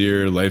 Pitiless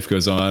Vizier, Life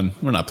Goes On.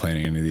 We're not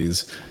playing any of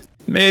these.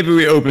 Maybe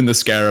we open the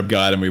Scarab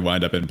God and we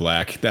wind up in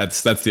black.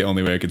 That's the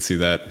only way I could see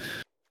that.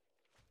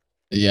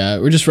 Yeah,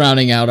 we're just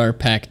rounding out our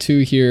pack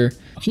 2 here.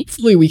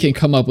 Hopefully we can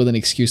come up with an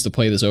excuse to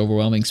play this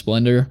Overwhelming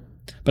Splendor.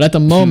 But at the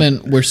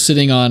moment, we're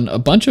sitting on a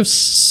bunch of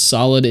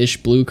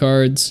solid-ish blue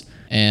cards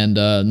and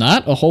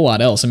not a whole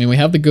lot else. I mean, we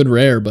have the good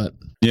rare, but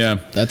yeah,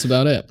 that's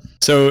about it.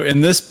 So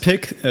in this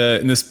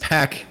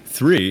pack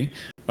 3,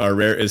 our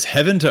rare is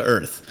Heaven to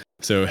Earth.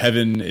 So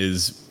Heaven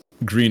is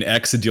green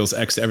X, it deals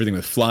X to everything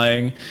with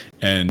flying,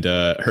 and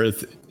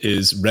Earth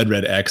is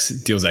red X,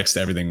 deals X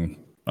to everything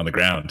on the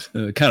ground.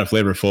 Kind of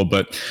flavorful,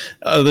 but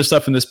other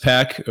stuff in this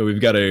pack, we've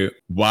got a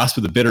Wasp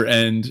with a Bitter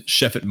End,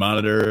 Sheffet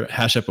Monitor,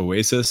 Hash Up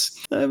Oasis.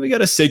 We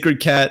got a Sacred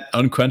Cat,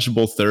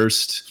 Unquenchable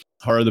Thirst,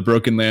 Horror of the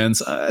Broken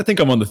Lands. I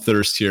think I'm on the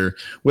Thirst here.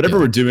 Whatever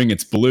we're doing,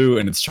 it's blue,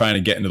 and it's trying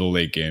to get into the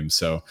late game,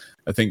 so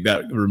I think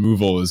that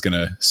removal is going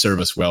to serve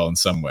us well in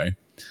some way.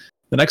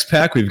 The next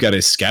pack, we've got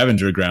a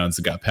Scavenger Grounds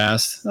that got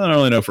passed. I don't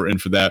really know if we're in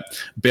for that.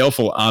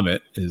 Baleful Amit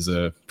is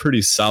a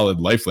pretty solid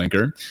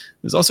lifelinker.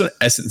 There's also an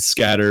Essence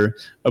Scatter,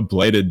 a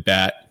Blighted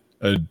Bat,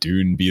 a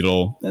Dune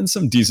Beetle, and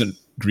some decent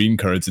green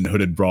cards in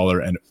Hooded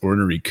Brawler and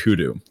Ornery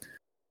Kudu.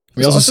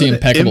 We also see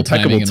impeccable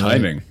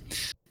timing.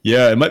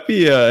 Yeah, it might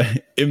be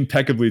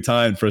impeccably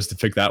timed for us to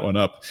pick that one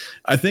up.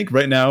 I think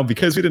right now,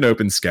 because we didn't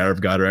open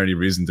Scarab God or any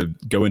reason to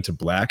go into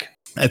black,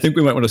 I think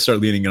we might want to start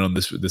leaning in on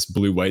this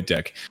blue-white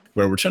deck,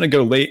 where we're trying to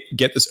go late,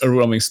 get this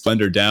Overwhelming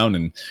Splendor down,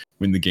 and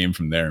win the game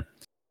from there.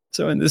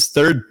 So in this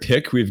third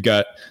pick, we've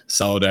got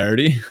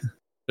Solemnity.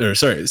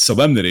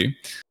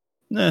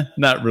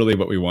 Not really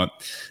what we want.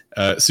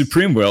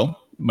 Supreme Will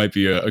might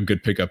be a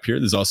good pickup here.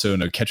 There's also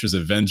a Catcher's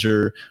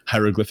Avenger,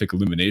 Hieroglyphic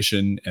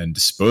Illumination, and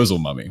Disposal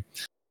Mummy.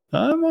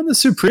 I'm on the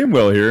Supreme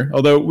Will here,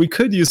 although we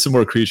could use some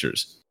more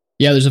creatures.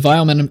 Yeah, there's a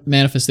Vile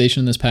Manifestation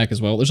in this pack as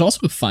well. There's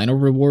also a Final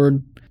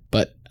Reward,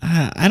 but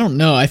I don't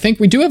know. I think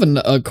we do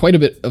have quite a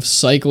bit of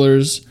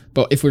Cyclers,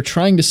 but if we're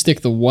trying to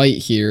stick the white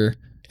here,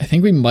 I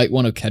think we might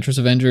want a Catcher's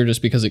Avenger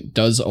just because it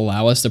does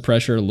allow us to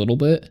pressure a little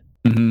bit.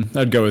 Mm-hmm.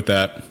 I'd go with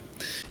that.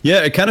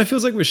 Yeah, it kind of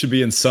feels like we should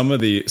be in some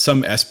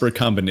Esper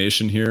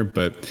combination here,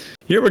 but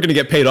here we're going to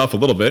get paid off a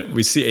little bit.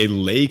 We see a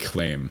Lay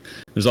Claim.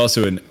 There's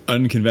also an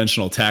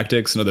Unconventional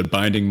Tactics, another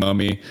Binding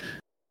Mummy,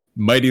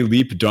 Mighty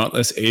Leap,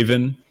 Dauntless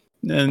Aven,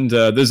 and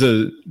there's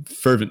a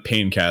Fervent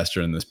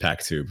Paincaster in this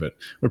pack too, but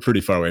we're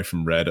pretty far away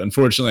from red.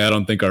 Unfortunately, I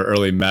don't think our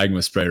early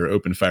Magma Spray or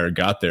Open Fire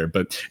got there,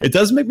 but it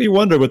does make me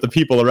wonder what the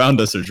people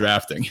around us are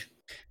drafting.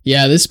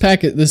 Yeah, this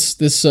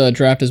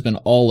draft has been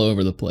all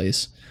over the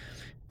place.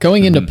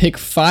 Going into pick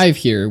 5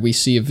 here, we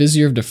see a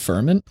Vizier of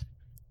Deferment,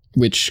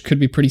 which could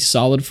be pretty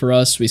solid for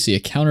us. We see a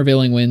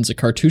Countervailing Winds, a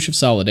Cartouche of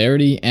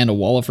Solidarity, and a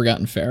Wall of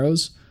Forgotten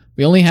Pharaohs.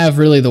 We only have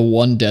really the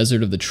one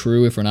Desert of the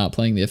True if we're not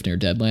playing the Ifnir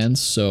Deadlands,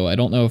 so I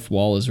don't know if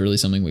Wall is really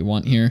something we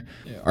want here.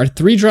 Our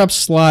 3-drop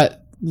slot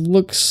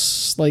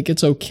looks like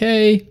it's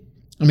okay.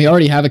 And we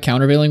already have a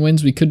Countervailing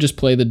Winds. We could just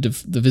play the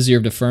Vizier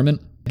of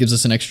Deferment. It gives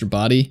us an extra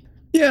body.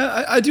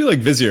 Yeah, I do like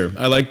Vizier.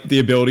 I like the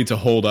ability to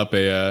hold up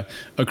a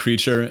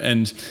creature,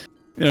 and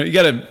you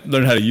got to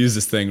learn how to use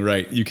this thing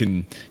right. You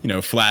can,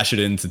 flash it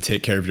in to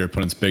take care of your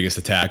opponent's biggest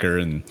attacker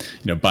and,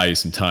 buy you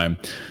some time.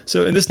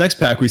 So in this next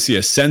pack, we see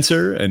a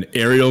Censor, an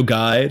Aerial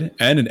Guide,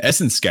 and an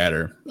Essence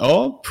Scatter.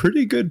 All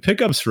pretty good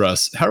pickups for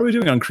us. How are we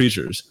doing on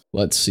creatures?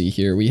 Let's see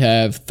here. We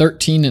have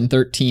 13 and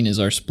 13 is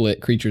our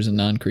split, creatures and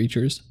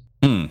non-creatures.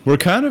 We're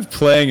kind of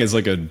playing as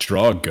like a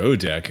draw-go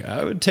deck.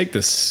 I would take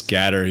the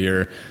Scatter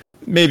here.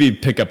 Maybe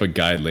pick up a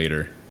Guide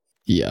later.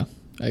 Yeah.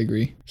 I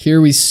agree.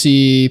 Here we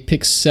see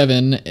pick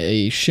 7,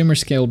 a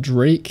Shimmerscale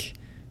Drake,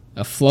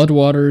 a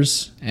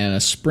Floodwaters, and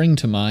a Spring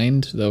to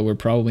Mind, though we're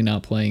probably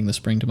not playing the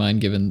Spring to Mind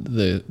given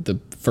the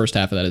first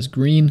half of that is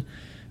green.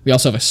 We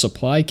also have a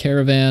Supply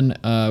Caravan,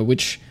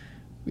 which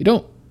We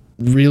don't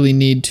really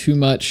need too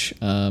much.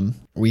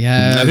 We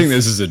have. I think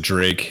this is a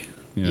Drake.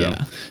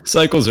 Yeah.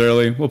 Cycles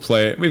early. We'll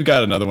play it. We've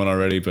got another one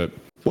already, but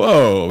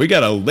whoa, we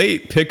got a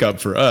late pickup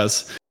for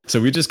us. So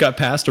we just got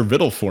past a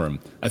riddle form.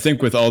 I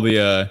think with all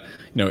the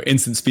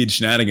instant speed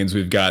shenanigans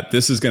we've got,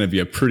 this is going to be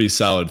a pretty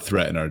solid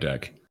threat in our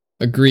deck.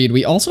 Agreed.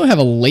 We also have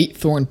a late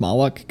Thorned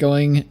Moloch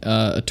going,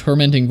 a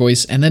Tormenting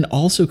Voice, and then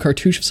also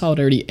Cartouche of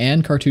Solidarity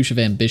and Cartouche of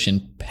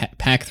Ambition,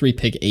 pack 3,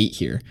 pick 8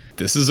 here.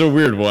 This is a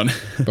weird one.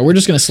 But we're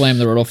just going to slam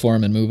the riddle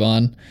form and move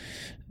on.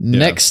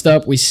 Next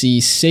up, we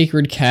see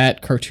Sacred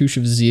Cat, Cartouche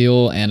of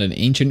Zeal, and an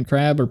Ancient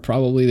Crab are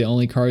probably the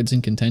only cards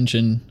in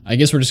contention. I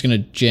guess we're just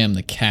going to jam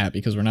the cat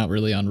because we're not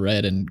really on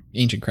red, and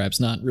Ancient Crab's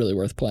not really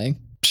worth playing.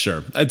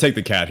 Sure. I'd take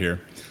the cat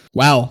here.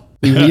 Wow.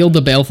 We wield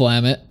the Baleful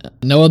Ammit.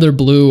 No other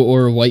blue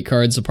or white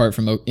cards apart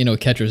from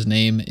Catcher's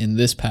Name in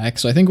this pack,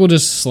 so I think we'll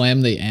just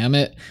slam the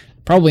Ammit.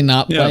 Probably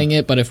not playing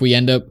it, but if we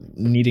end up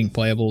needing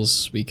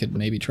playables, we could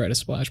maybe try to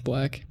splash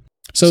black.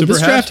 So this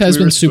draft has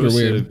been super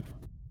weird.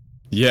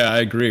 Yeah, I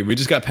agree. We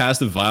just got past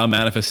the Vile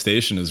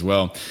Manifestation as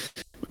well.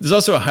 There's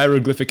also a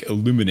Hieroglyphic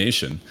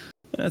Illumination.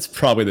 That's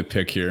probably the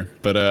pick here,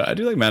 but I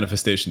do like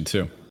Manifestation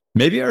too.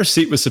 Maybe our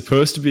seat was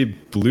supposed to be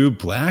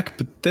blue-black,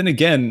 but then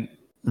again,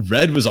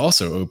 red was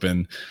also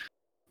open,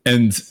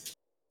 and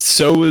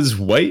so was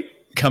white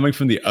coming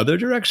from the other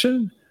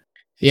direction.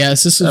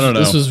 Yes, this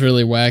was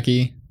really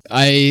wacky.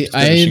 I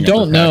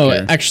don't know.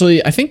 Here.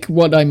 Actually, I think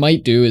what I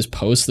might do is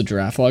post the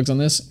draft logs on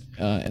this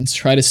and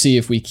try to see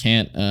if we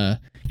can't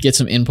get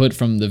some input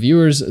from the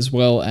viewers as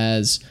well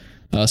as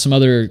some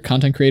other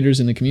content creators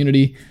in the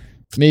community.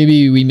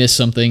 Maybe we missed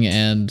something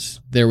and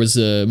there was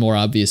a more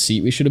obvious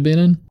seat we should have been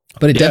in.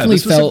 But it definitely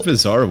felt a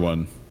bizarre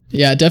one.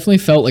 Yeah, it definitely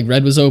felt like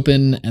red was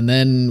open, and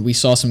then we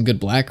saw some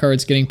good black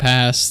cards getting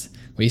passed.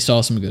 We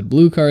saw some good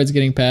blue cards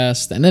getting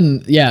passed, and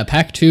then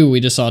pack 2 we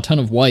just saw a ton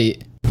of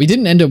white. We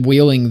didn't end up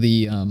wheeling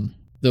the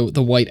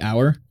white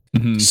hour,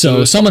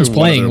 so someone's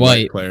playing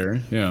white player,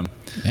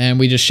 and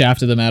we just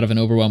shafted them out of an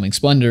Overwhelming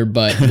Splendor.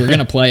 But we're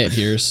gonna play it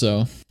here,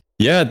 so.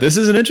 Yeah, this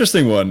is an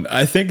interesting one.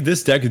 I think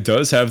this deck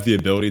does have the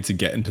ability to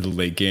get into the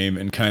late game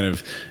and kind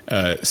of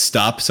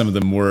stop some of the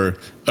more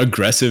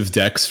aggressive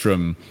decks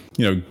from,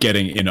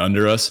 getting in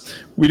under us.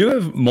 We do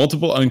have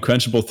multiple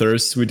Unquenchable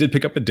Thirsts. We did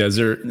pick up a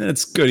Desert, and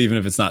it's good even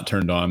if it's not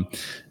turned on.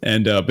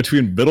 And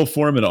between Riddle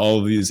Form and all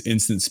of these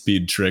instant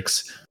speed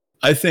tricks,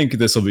 I think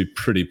this will be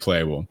pretty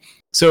playable.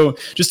 So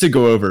just to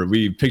go over,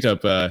 we picked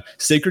up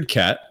Sacred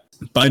Cat,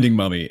 Binding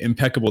Mummy,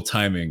 Impeccable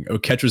Timing,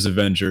 Oketra's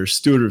Avenger,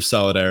 Steward of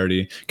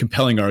Solidarity,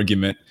 Compelling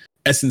Argument,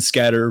 Essence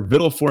Scatter,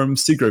 Riddle Form,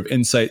 Seeker of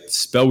Insight,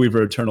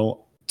 Spellweaver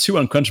Eternal, 2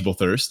 Unquenchable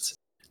Thirsts.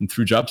 And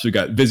through drops, we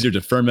got Vizier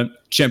Deferment,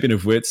 Champion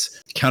of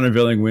Wits,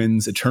 Countervailing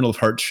Winds, Eternal of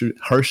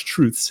Harsh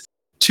Truths,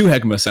 2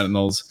 Hegemon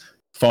Sentinels,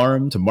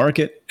 Farm to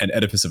Market, and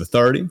Edifice of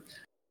Authority.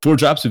 4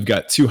 drops, we've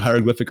got 2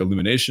 Hieroglyphic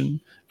Illumination,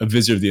 a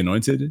Vizier of the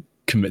Anointed,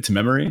 Commit to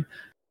Memory.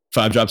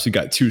 5 drops, we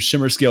got 2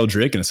 Shimmer Scale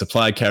Drake and a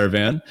Supply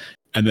Caravan.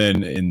 And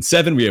then in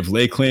 7, we have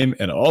Lay Claim,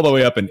 and all the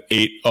way up in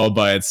 8, all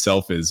by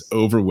itself, is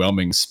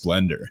Overwhelming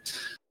Splendor.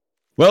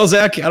 Well,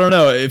 Zach, I don't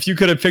know. If you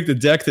could have picked a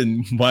deck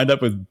and wind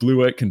up with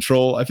blue-white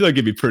control, I feel like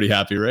you'd be pretty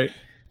happy, right?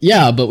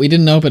 Yeah, but we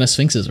didn't open a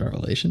Sphinx's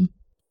Revelation.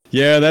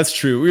 Yeah, that's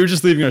true. We were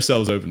just leaving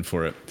ourselves open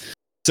for it.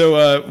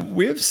 So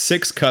we have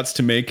 6 cuts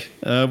to make.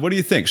 What do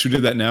you think? Should we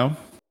do that now?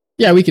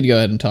 Yeah, we could go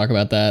ahead and talk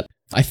about that.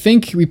 I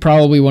think we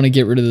probably want to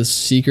get rid of the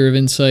Seeker of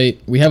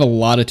Insight. We have a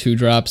lot of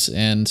 2-drops,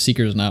 and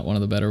Seeker is not one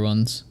of the better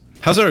ones.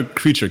 How's our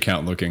creature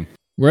count looking?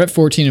 We're at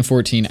 14 and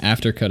 14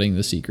 after cutting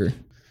the Seeker.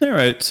 All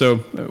right, so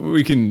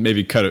we can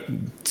maybe cut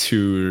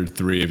 2 or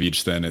 3 of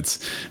each then.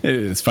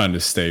 It's fine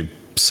to stay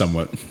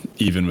somewhat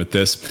even with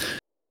this.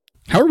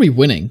 How are we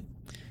winning?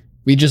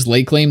 We just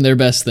late claim their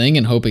best thing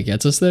and hope it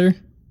gets us there?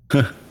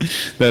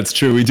 That's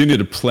true. We do need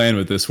a plan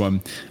with this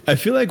one. I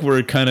feel like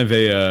we're kind of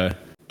a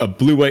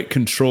blue-white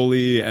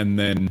control-y and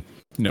then,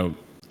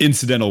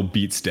 incidental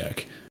beats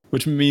deck,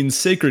 which means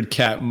Sacred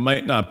Cat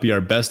might not be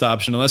our best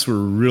option unless we're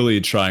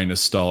really trying to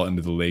stall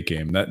into the late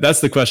game.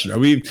 That's the question. Are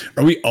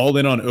we all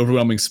in on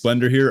Overwhelming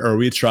Splendor here, or are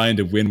we trying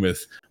to win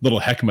with little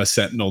Hegemon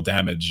Sentinel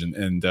damage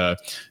and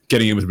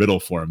getting in with Riddle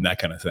Form, that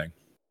kind of thing?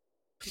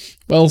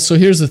 Well, so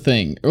here's the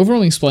thing.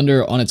 Overwhelming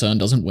Splendor on its own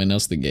doesn't win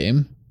us the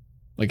game.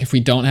 Like, if we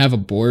don't have a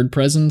board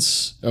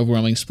presence,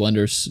 Overwhelming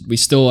Splendor, we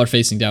still are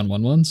facing down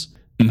 1/1s.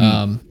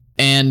 Mm-hmm.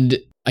 And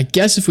I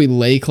guess if we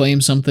lay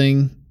claim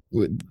something,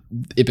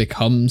 it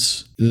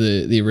becomes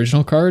the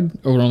original card.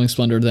 Overwhelming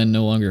Splendor then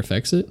no longer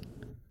affects it.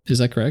 Is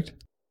that correct?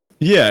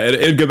 Yeah,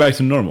 it'd go back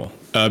to normal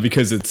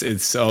because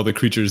it's all the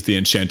creatures the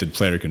enchanted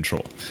player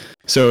control.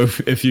 So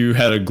if you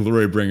had a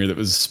Glory Bringer that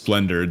was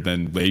Splendored,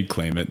 then laid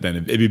claim it, then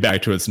it'd be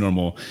back to its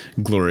normal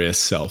glorious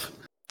self.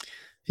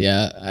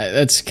 Yeah,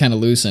 that's kind of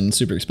loose and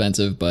super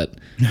expensive, but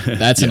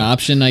that's an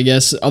option, I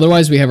guess.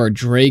 Otherwise, we have our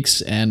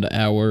Drakes and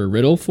our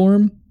Riddle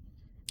Form.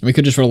 We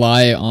could just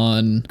rely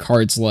on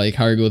cards like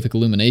Hieroglyphic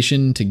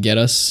Illumination to get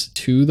us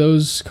to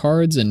those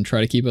cards and try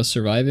to keep us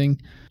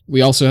surviving.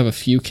 We also have a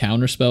few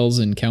counter spells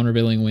in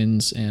Countervailing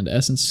Winds and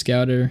Essence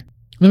Scouter.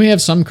 Then we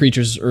have some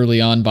creatures early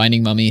on,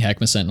 Binding Mummy,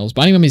 Heckma Sentinels.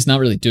 Binding Mummy's not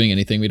really doing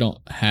anything. We don't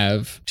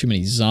have too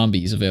many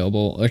zombies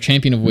available. Our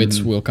Champion of Wits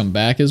will come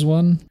back as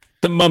one.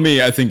 The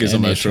Mummy, I think, is And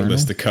on my the short Eternal.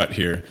 list to cut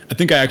here. I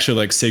think I actually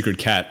like Sacred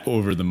Cat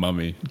over the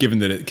Mummy, given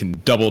that it can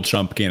double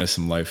chump, gain us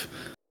some life.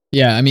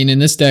 Yeah, I mean, in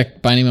this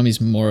deck, Binding Mummy's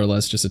more or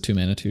less just a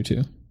 2-mana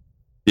 2/2.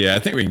 Yeah, I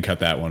think we can cut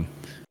that one.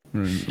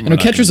 I know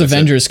Catcher's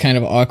Avenger is kind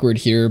of awkward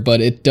here,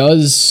 but it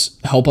does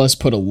help us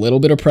put a little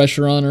bit of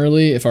pressure on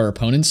early if our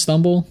opponents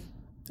stumble,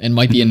 and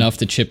might be enough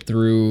to chip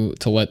through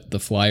to let the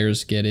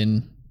Flyers get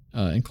in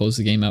and close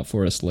the game out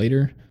for us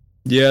later.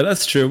 Yeah,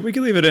 that's true. We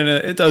can leave it in.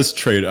 It does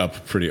trade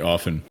up pretty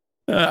often.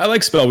 I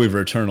like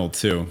Spellweaver Eternal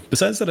too.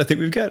 Besides that, I think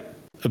we've got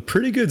a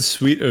pretty good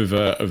suite of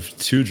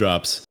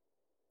 2-drops.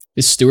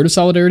 Is Steward of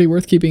Solidarity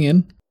worth keeping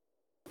in?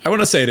 I want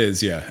to say it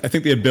is, yeah. I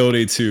think the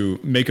ability to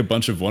make a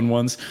bunch of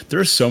 1/1s. There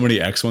are so many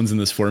X1s in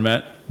this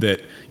format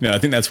that, I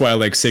think that's why I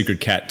like Sacred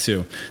Cat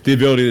too. The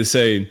ability to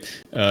say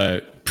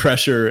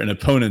pressure an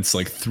opponent's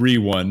like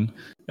 3/1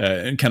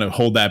 and kind of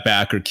hold that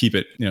back or keep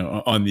it,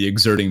 on the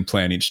exerting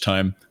plan each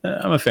time.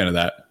 I'm a fan of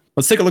that.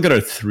 Let's take a look at our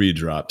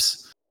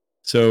 3-drops.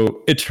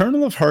 So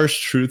Eternal of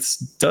Harsh Truths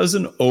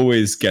doesn't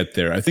always get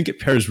there. I think it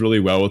pairs really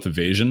well with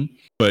Evasion,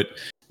 but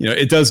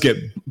it does get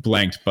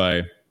blanked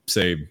by,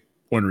 say,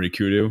 Ornery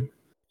Kudu.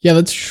 Yeah,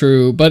 that's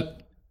true,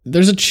 but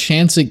there's a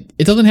chance it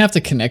doesn't have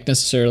to connect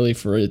necessarily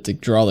for it to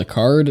draw the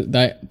card.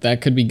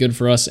 That could be good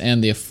for us,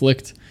 and the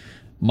Afflict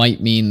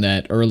might mean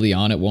that early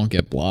on it won't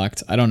get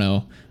blocked. I don't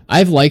know.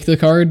 I've liked the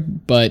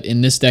card, but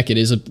in this deck it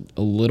is a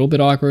little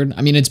bit awkward.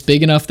 I mean, it's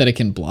big enough that it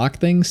can block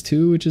things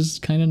too, which is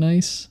kind of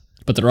nice.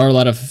 But there are a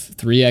lot of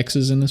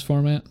 3Xs in this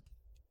format.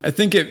 I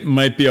think it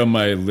might be on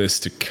my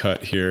list to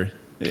cut here.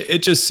 It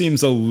just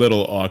seems a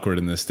little awkward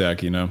in this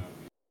deck,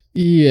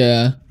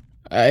 Yeah,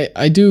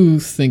 I do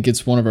think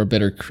it's one of our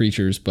better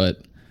creatures,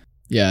 but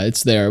yeah,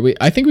 it's there.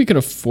 I think we could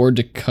afford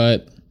to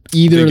cut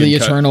either the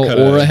Eternal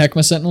or a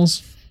Heckma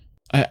Sentinels.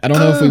 I don't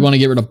know if we want to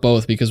get rid of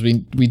both because we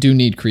do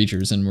need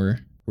creatures, and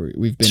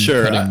we've been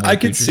sure. cutting more I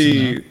could creatures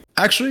see. than that.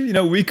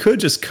 Actually, we could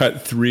just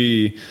cut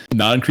 3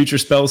 non-creature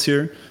spells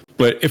here.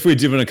 But if we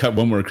do want to cut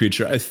one more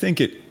creature, I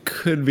think it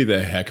could be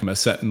the Heckma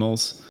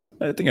Sentinels.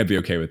 I think I'd be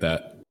okay with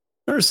that.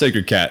 Or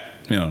Sacred Cat.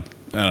 I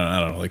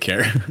don't really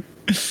care.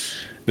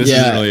 This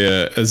isn't really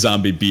a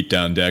zombie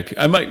beatdown deck.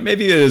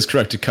 Maybe it is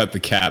correct to cut the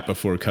cat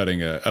before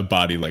cutting a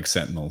body like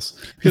Sentinels.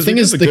 Because thing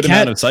is, a the good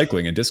cat- amount of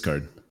cycling and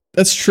discard.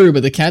 That's true,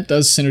 but the cat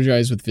does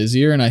synergize with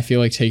Vizier, and I feel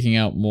like taking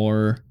out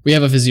more. We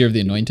have a Vizier of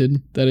the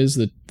Anointed, that is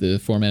the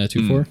 4-mana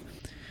 2/4,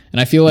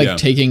 and I feel like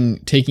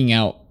taking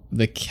out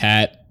the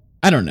cat.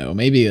 I don't know.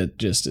 Maybe it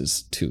just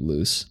is too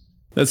loose.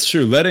 That's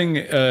true. Letting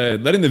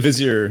the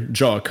Vizier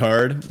draw a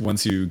card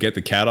once you get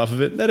the cat off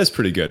of it, that is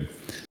pretty good.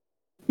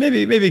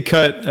 Maybe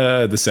cut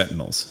the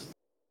Sentinels.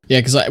 Yeah,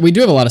 because we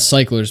do have a lot of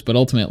cyclers, but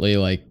ultimately,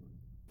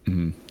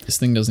 this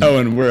thing doesn't. Oh,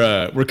 and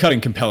we're cutting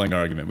Compelling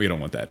Argument. We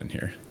don't want that in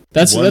here.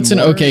 That's an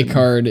more okay and-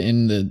 card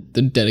in the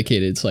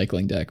dedicated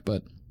cycling deck,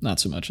 but not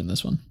so much in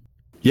this one.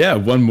 Yeah,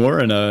 one more,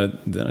 and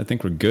then I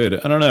think we're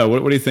good. I don't know.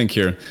 What do you think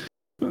here?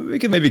 We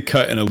can maybe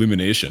cut an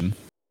Illumination.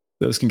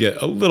 Those can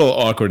get a little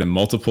awkward in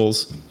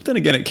multiples. But then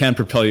again, it can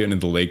propel you into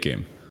the late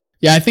game.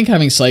 Yeah, I think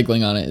having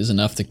cycling on it is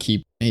enough to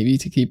keep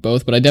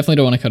both, but I definitely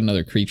don't want to cut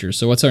another creature.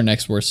 So what's our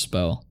next worst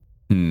spell?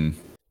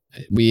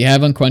 We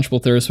have Unquenchable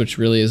Thirst, which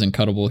really isn't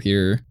cuttable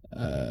here.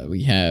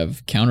 We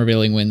have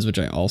Countervailing Winds, which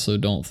I also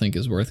don't think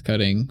is worth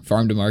cutting.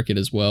 Farm to Market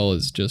as well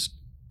is just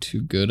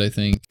too good, I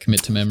think.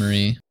 Commit to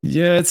Memory.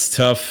 Yeah, it's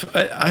tough.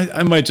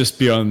 I might just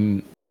be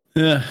on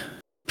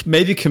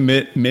maybe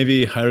Commit,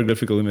 maybe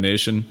Hieroglyphic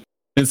Illumination.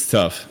 It's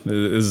tough.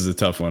 This is a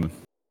tough one.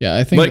 Yeah,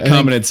 I think.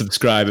 Comment and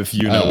subscribe if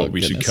you know Oh, what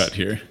we should goodness. cut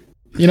here.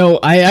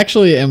 I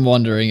actually am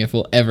wondering if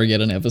we'll ever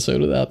get an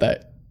episode without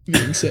that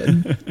being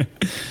said.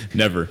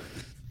 Never.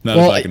 Not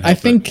Well, if I can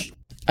help it.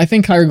 I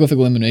think Hieroglyphic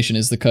Illumination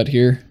is the cut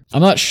here.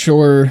 I'm not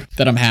sure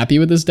that I'm happy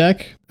with this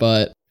deck,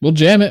 but we'll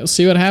jam it. We'll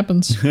see what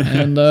happens,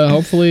 and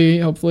hopefully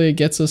it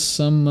gets us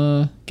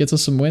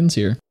some wins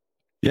here.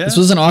 Yeah. This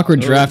was an awkward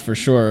draft for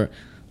sure.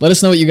 Let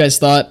us know what you guys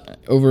thought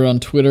over on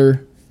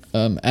Twitter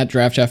at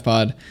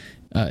DraftChaffPod.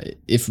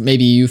 If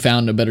maybe you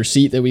found a better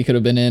seat that we could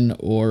have been in,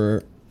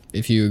 or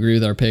if you agree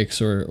with our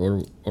picks,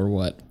 or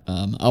what.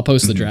 I'll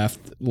post the draft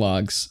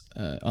logs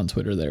on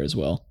Twitter there as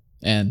well.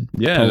 And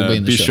probably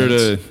in the be show sure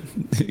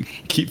notes. to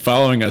keep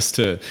following us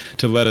to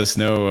let us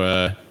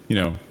know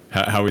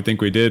how we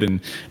think we did, and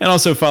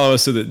also follow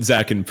us so that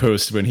Zach can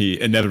post when he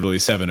inevitably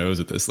 7-0s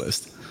at this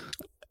list.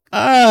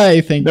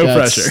 I think No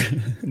that's,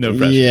 pressure. No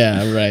pressure.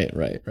 Yeah,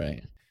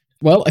 right.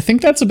 Well, I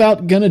think that's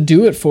about gonna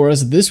do it for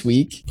us this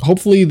week.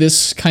 Hopefully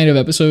this kind of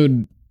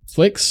episode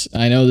clicks.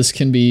 I know this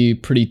can be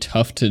pretty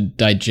tough to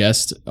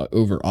digest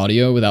over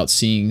audio without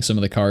seeing some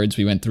of the cards.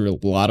 We went through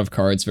a lot of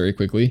cards very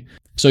quickly.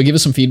 So give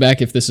us some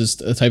feedback if this is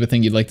the type of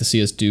thing you'd like to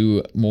see us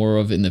do more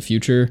of in the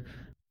future,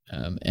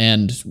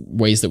 and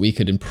ways that we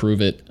could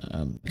improve it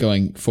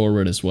going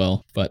forward as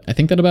well. But I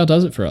think that about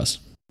does it for us.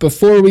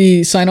 Before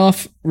we sign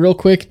off, real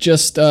quick,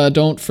 just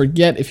don't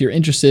forget, if you're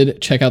interested,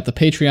 check out the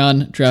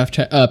Patreon,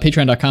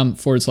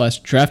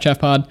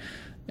 patreon.com/draftchaffpod.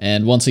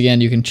 And once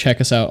again, you can check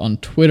us out on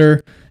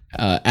Twitter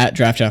at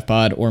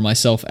draftchaffpod or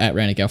myself at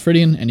Randy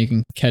Galfridian, and you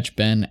can catch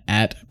Ben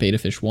at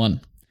BetaFish1.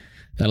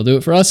 That'll do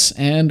it for us,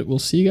 and we'll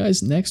see you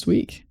guys next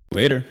week.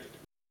 Later.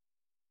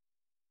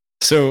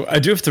 So I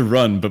do have to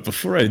run, but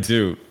before I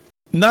do,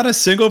 not a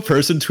single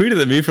person tweeted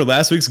at me for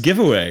last week's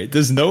giveaway.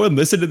 Does no one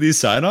listen to these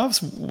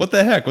sign-offs? What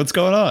the heck? What's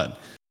going on?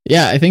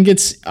 Yeah, I think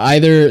it's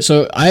either...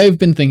 So I've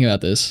been thinking about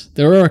this.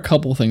 There are a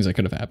couple things that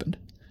could have happened.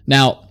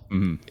 Now,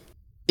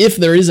 if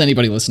there is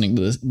anybody listening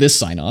to this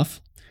sign-off,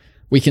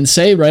 we can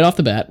say right off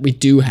the bat, we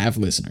do have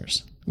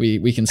listeners.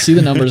 We can see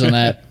the numbers on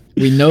that.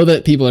 We know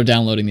that people are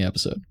downloading the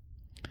episode.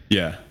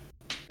 Yeah.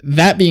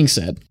 That being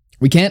said,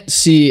 we can't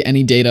see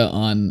any data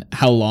on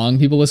how long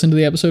people listen to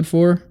the episode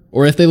for,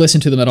 or if they listen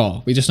to them at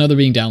all. We just know they're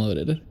being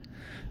downloaded.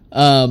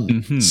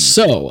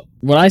 So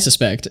what I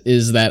suspect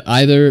is that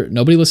either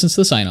nobody listens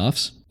to the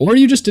sign-offs, or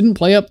you just didn't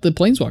play up the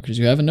Planeswalkers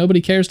you have, and nobody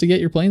cares to get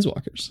your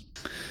Planeswalkers.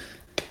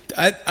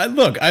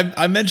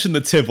 I mentioned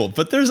the Tibble,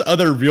 but there's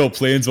other real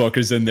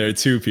Planeswalkers in there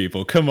too,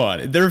 people. Come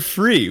on. They're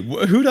free.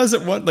 Who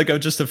doesn't want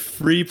just a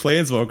free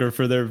Planeswalker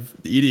for their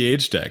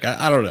EDH deck?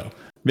 I don't know.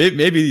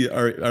 Maybe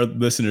our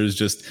listeners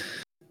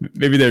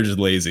maybe they're just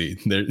lazy.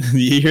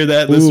 You hear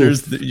that,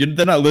 listeners?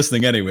 They're not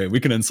listening anyway. We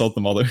can insult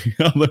them all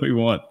that we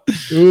want.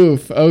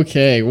 Oof.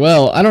 Okay.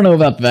 Well, I don't know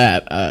about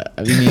that. I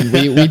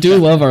mean, we do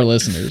love our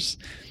listeners.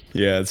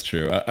 Yeah, it's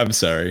true. I'm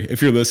sorry.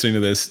 If you're listening to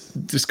this,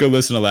 just go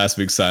listen to last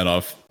week's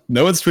sign-off.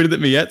 No one's tweeted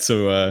at me yet,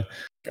 so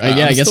I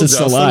guess it's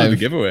still live. The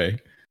giveaway.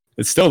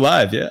 It's still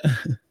live, yeah.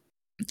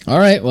 All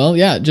right. Well,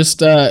 yeah,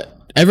 just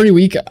every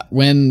week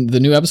when the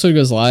new episode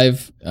goes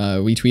live,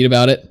 we tweet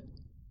about it.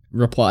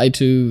 Reply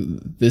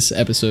to this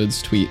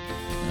episode's tweet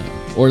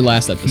or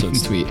last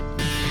episode's tweet.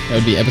 That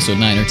would be episode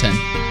 9 or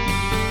 10.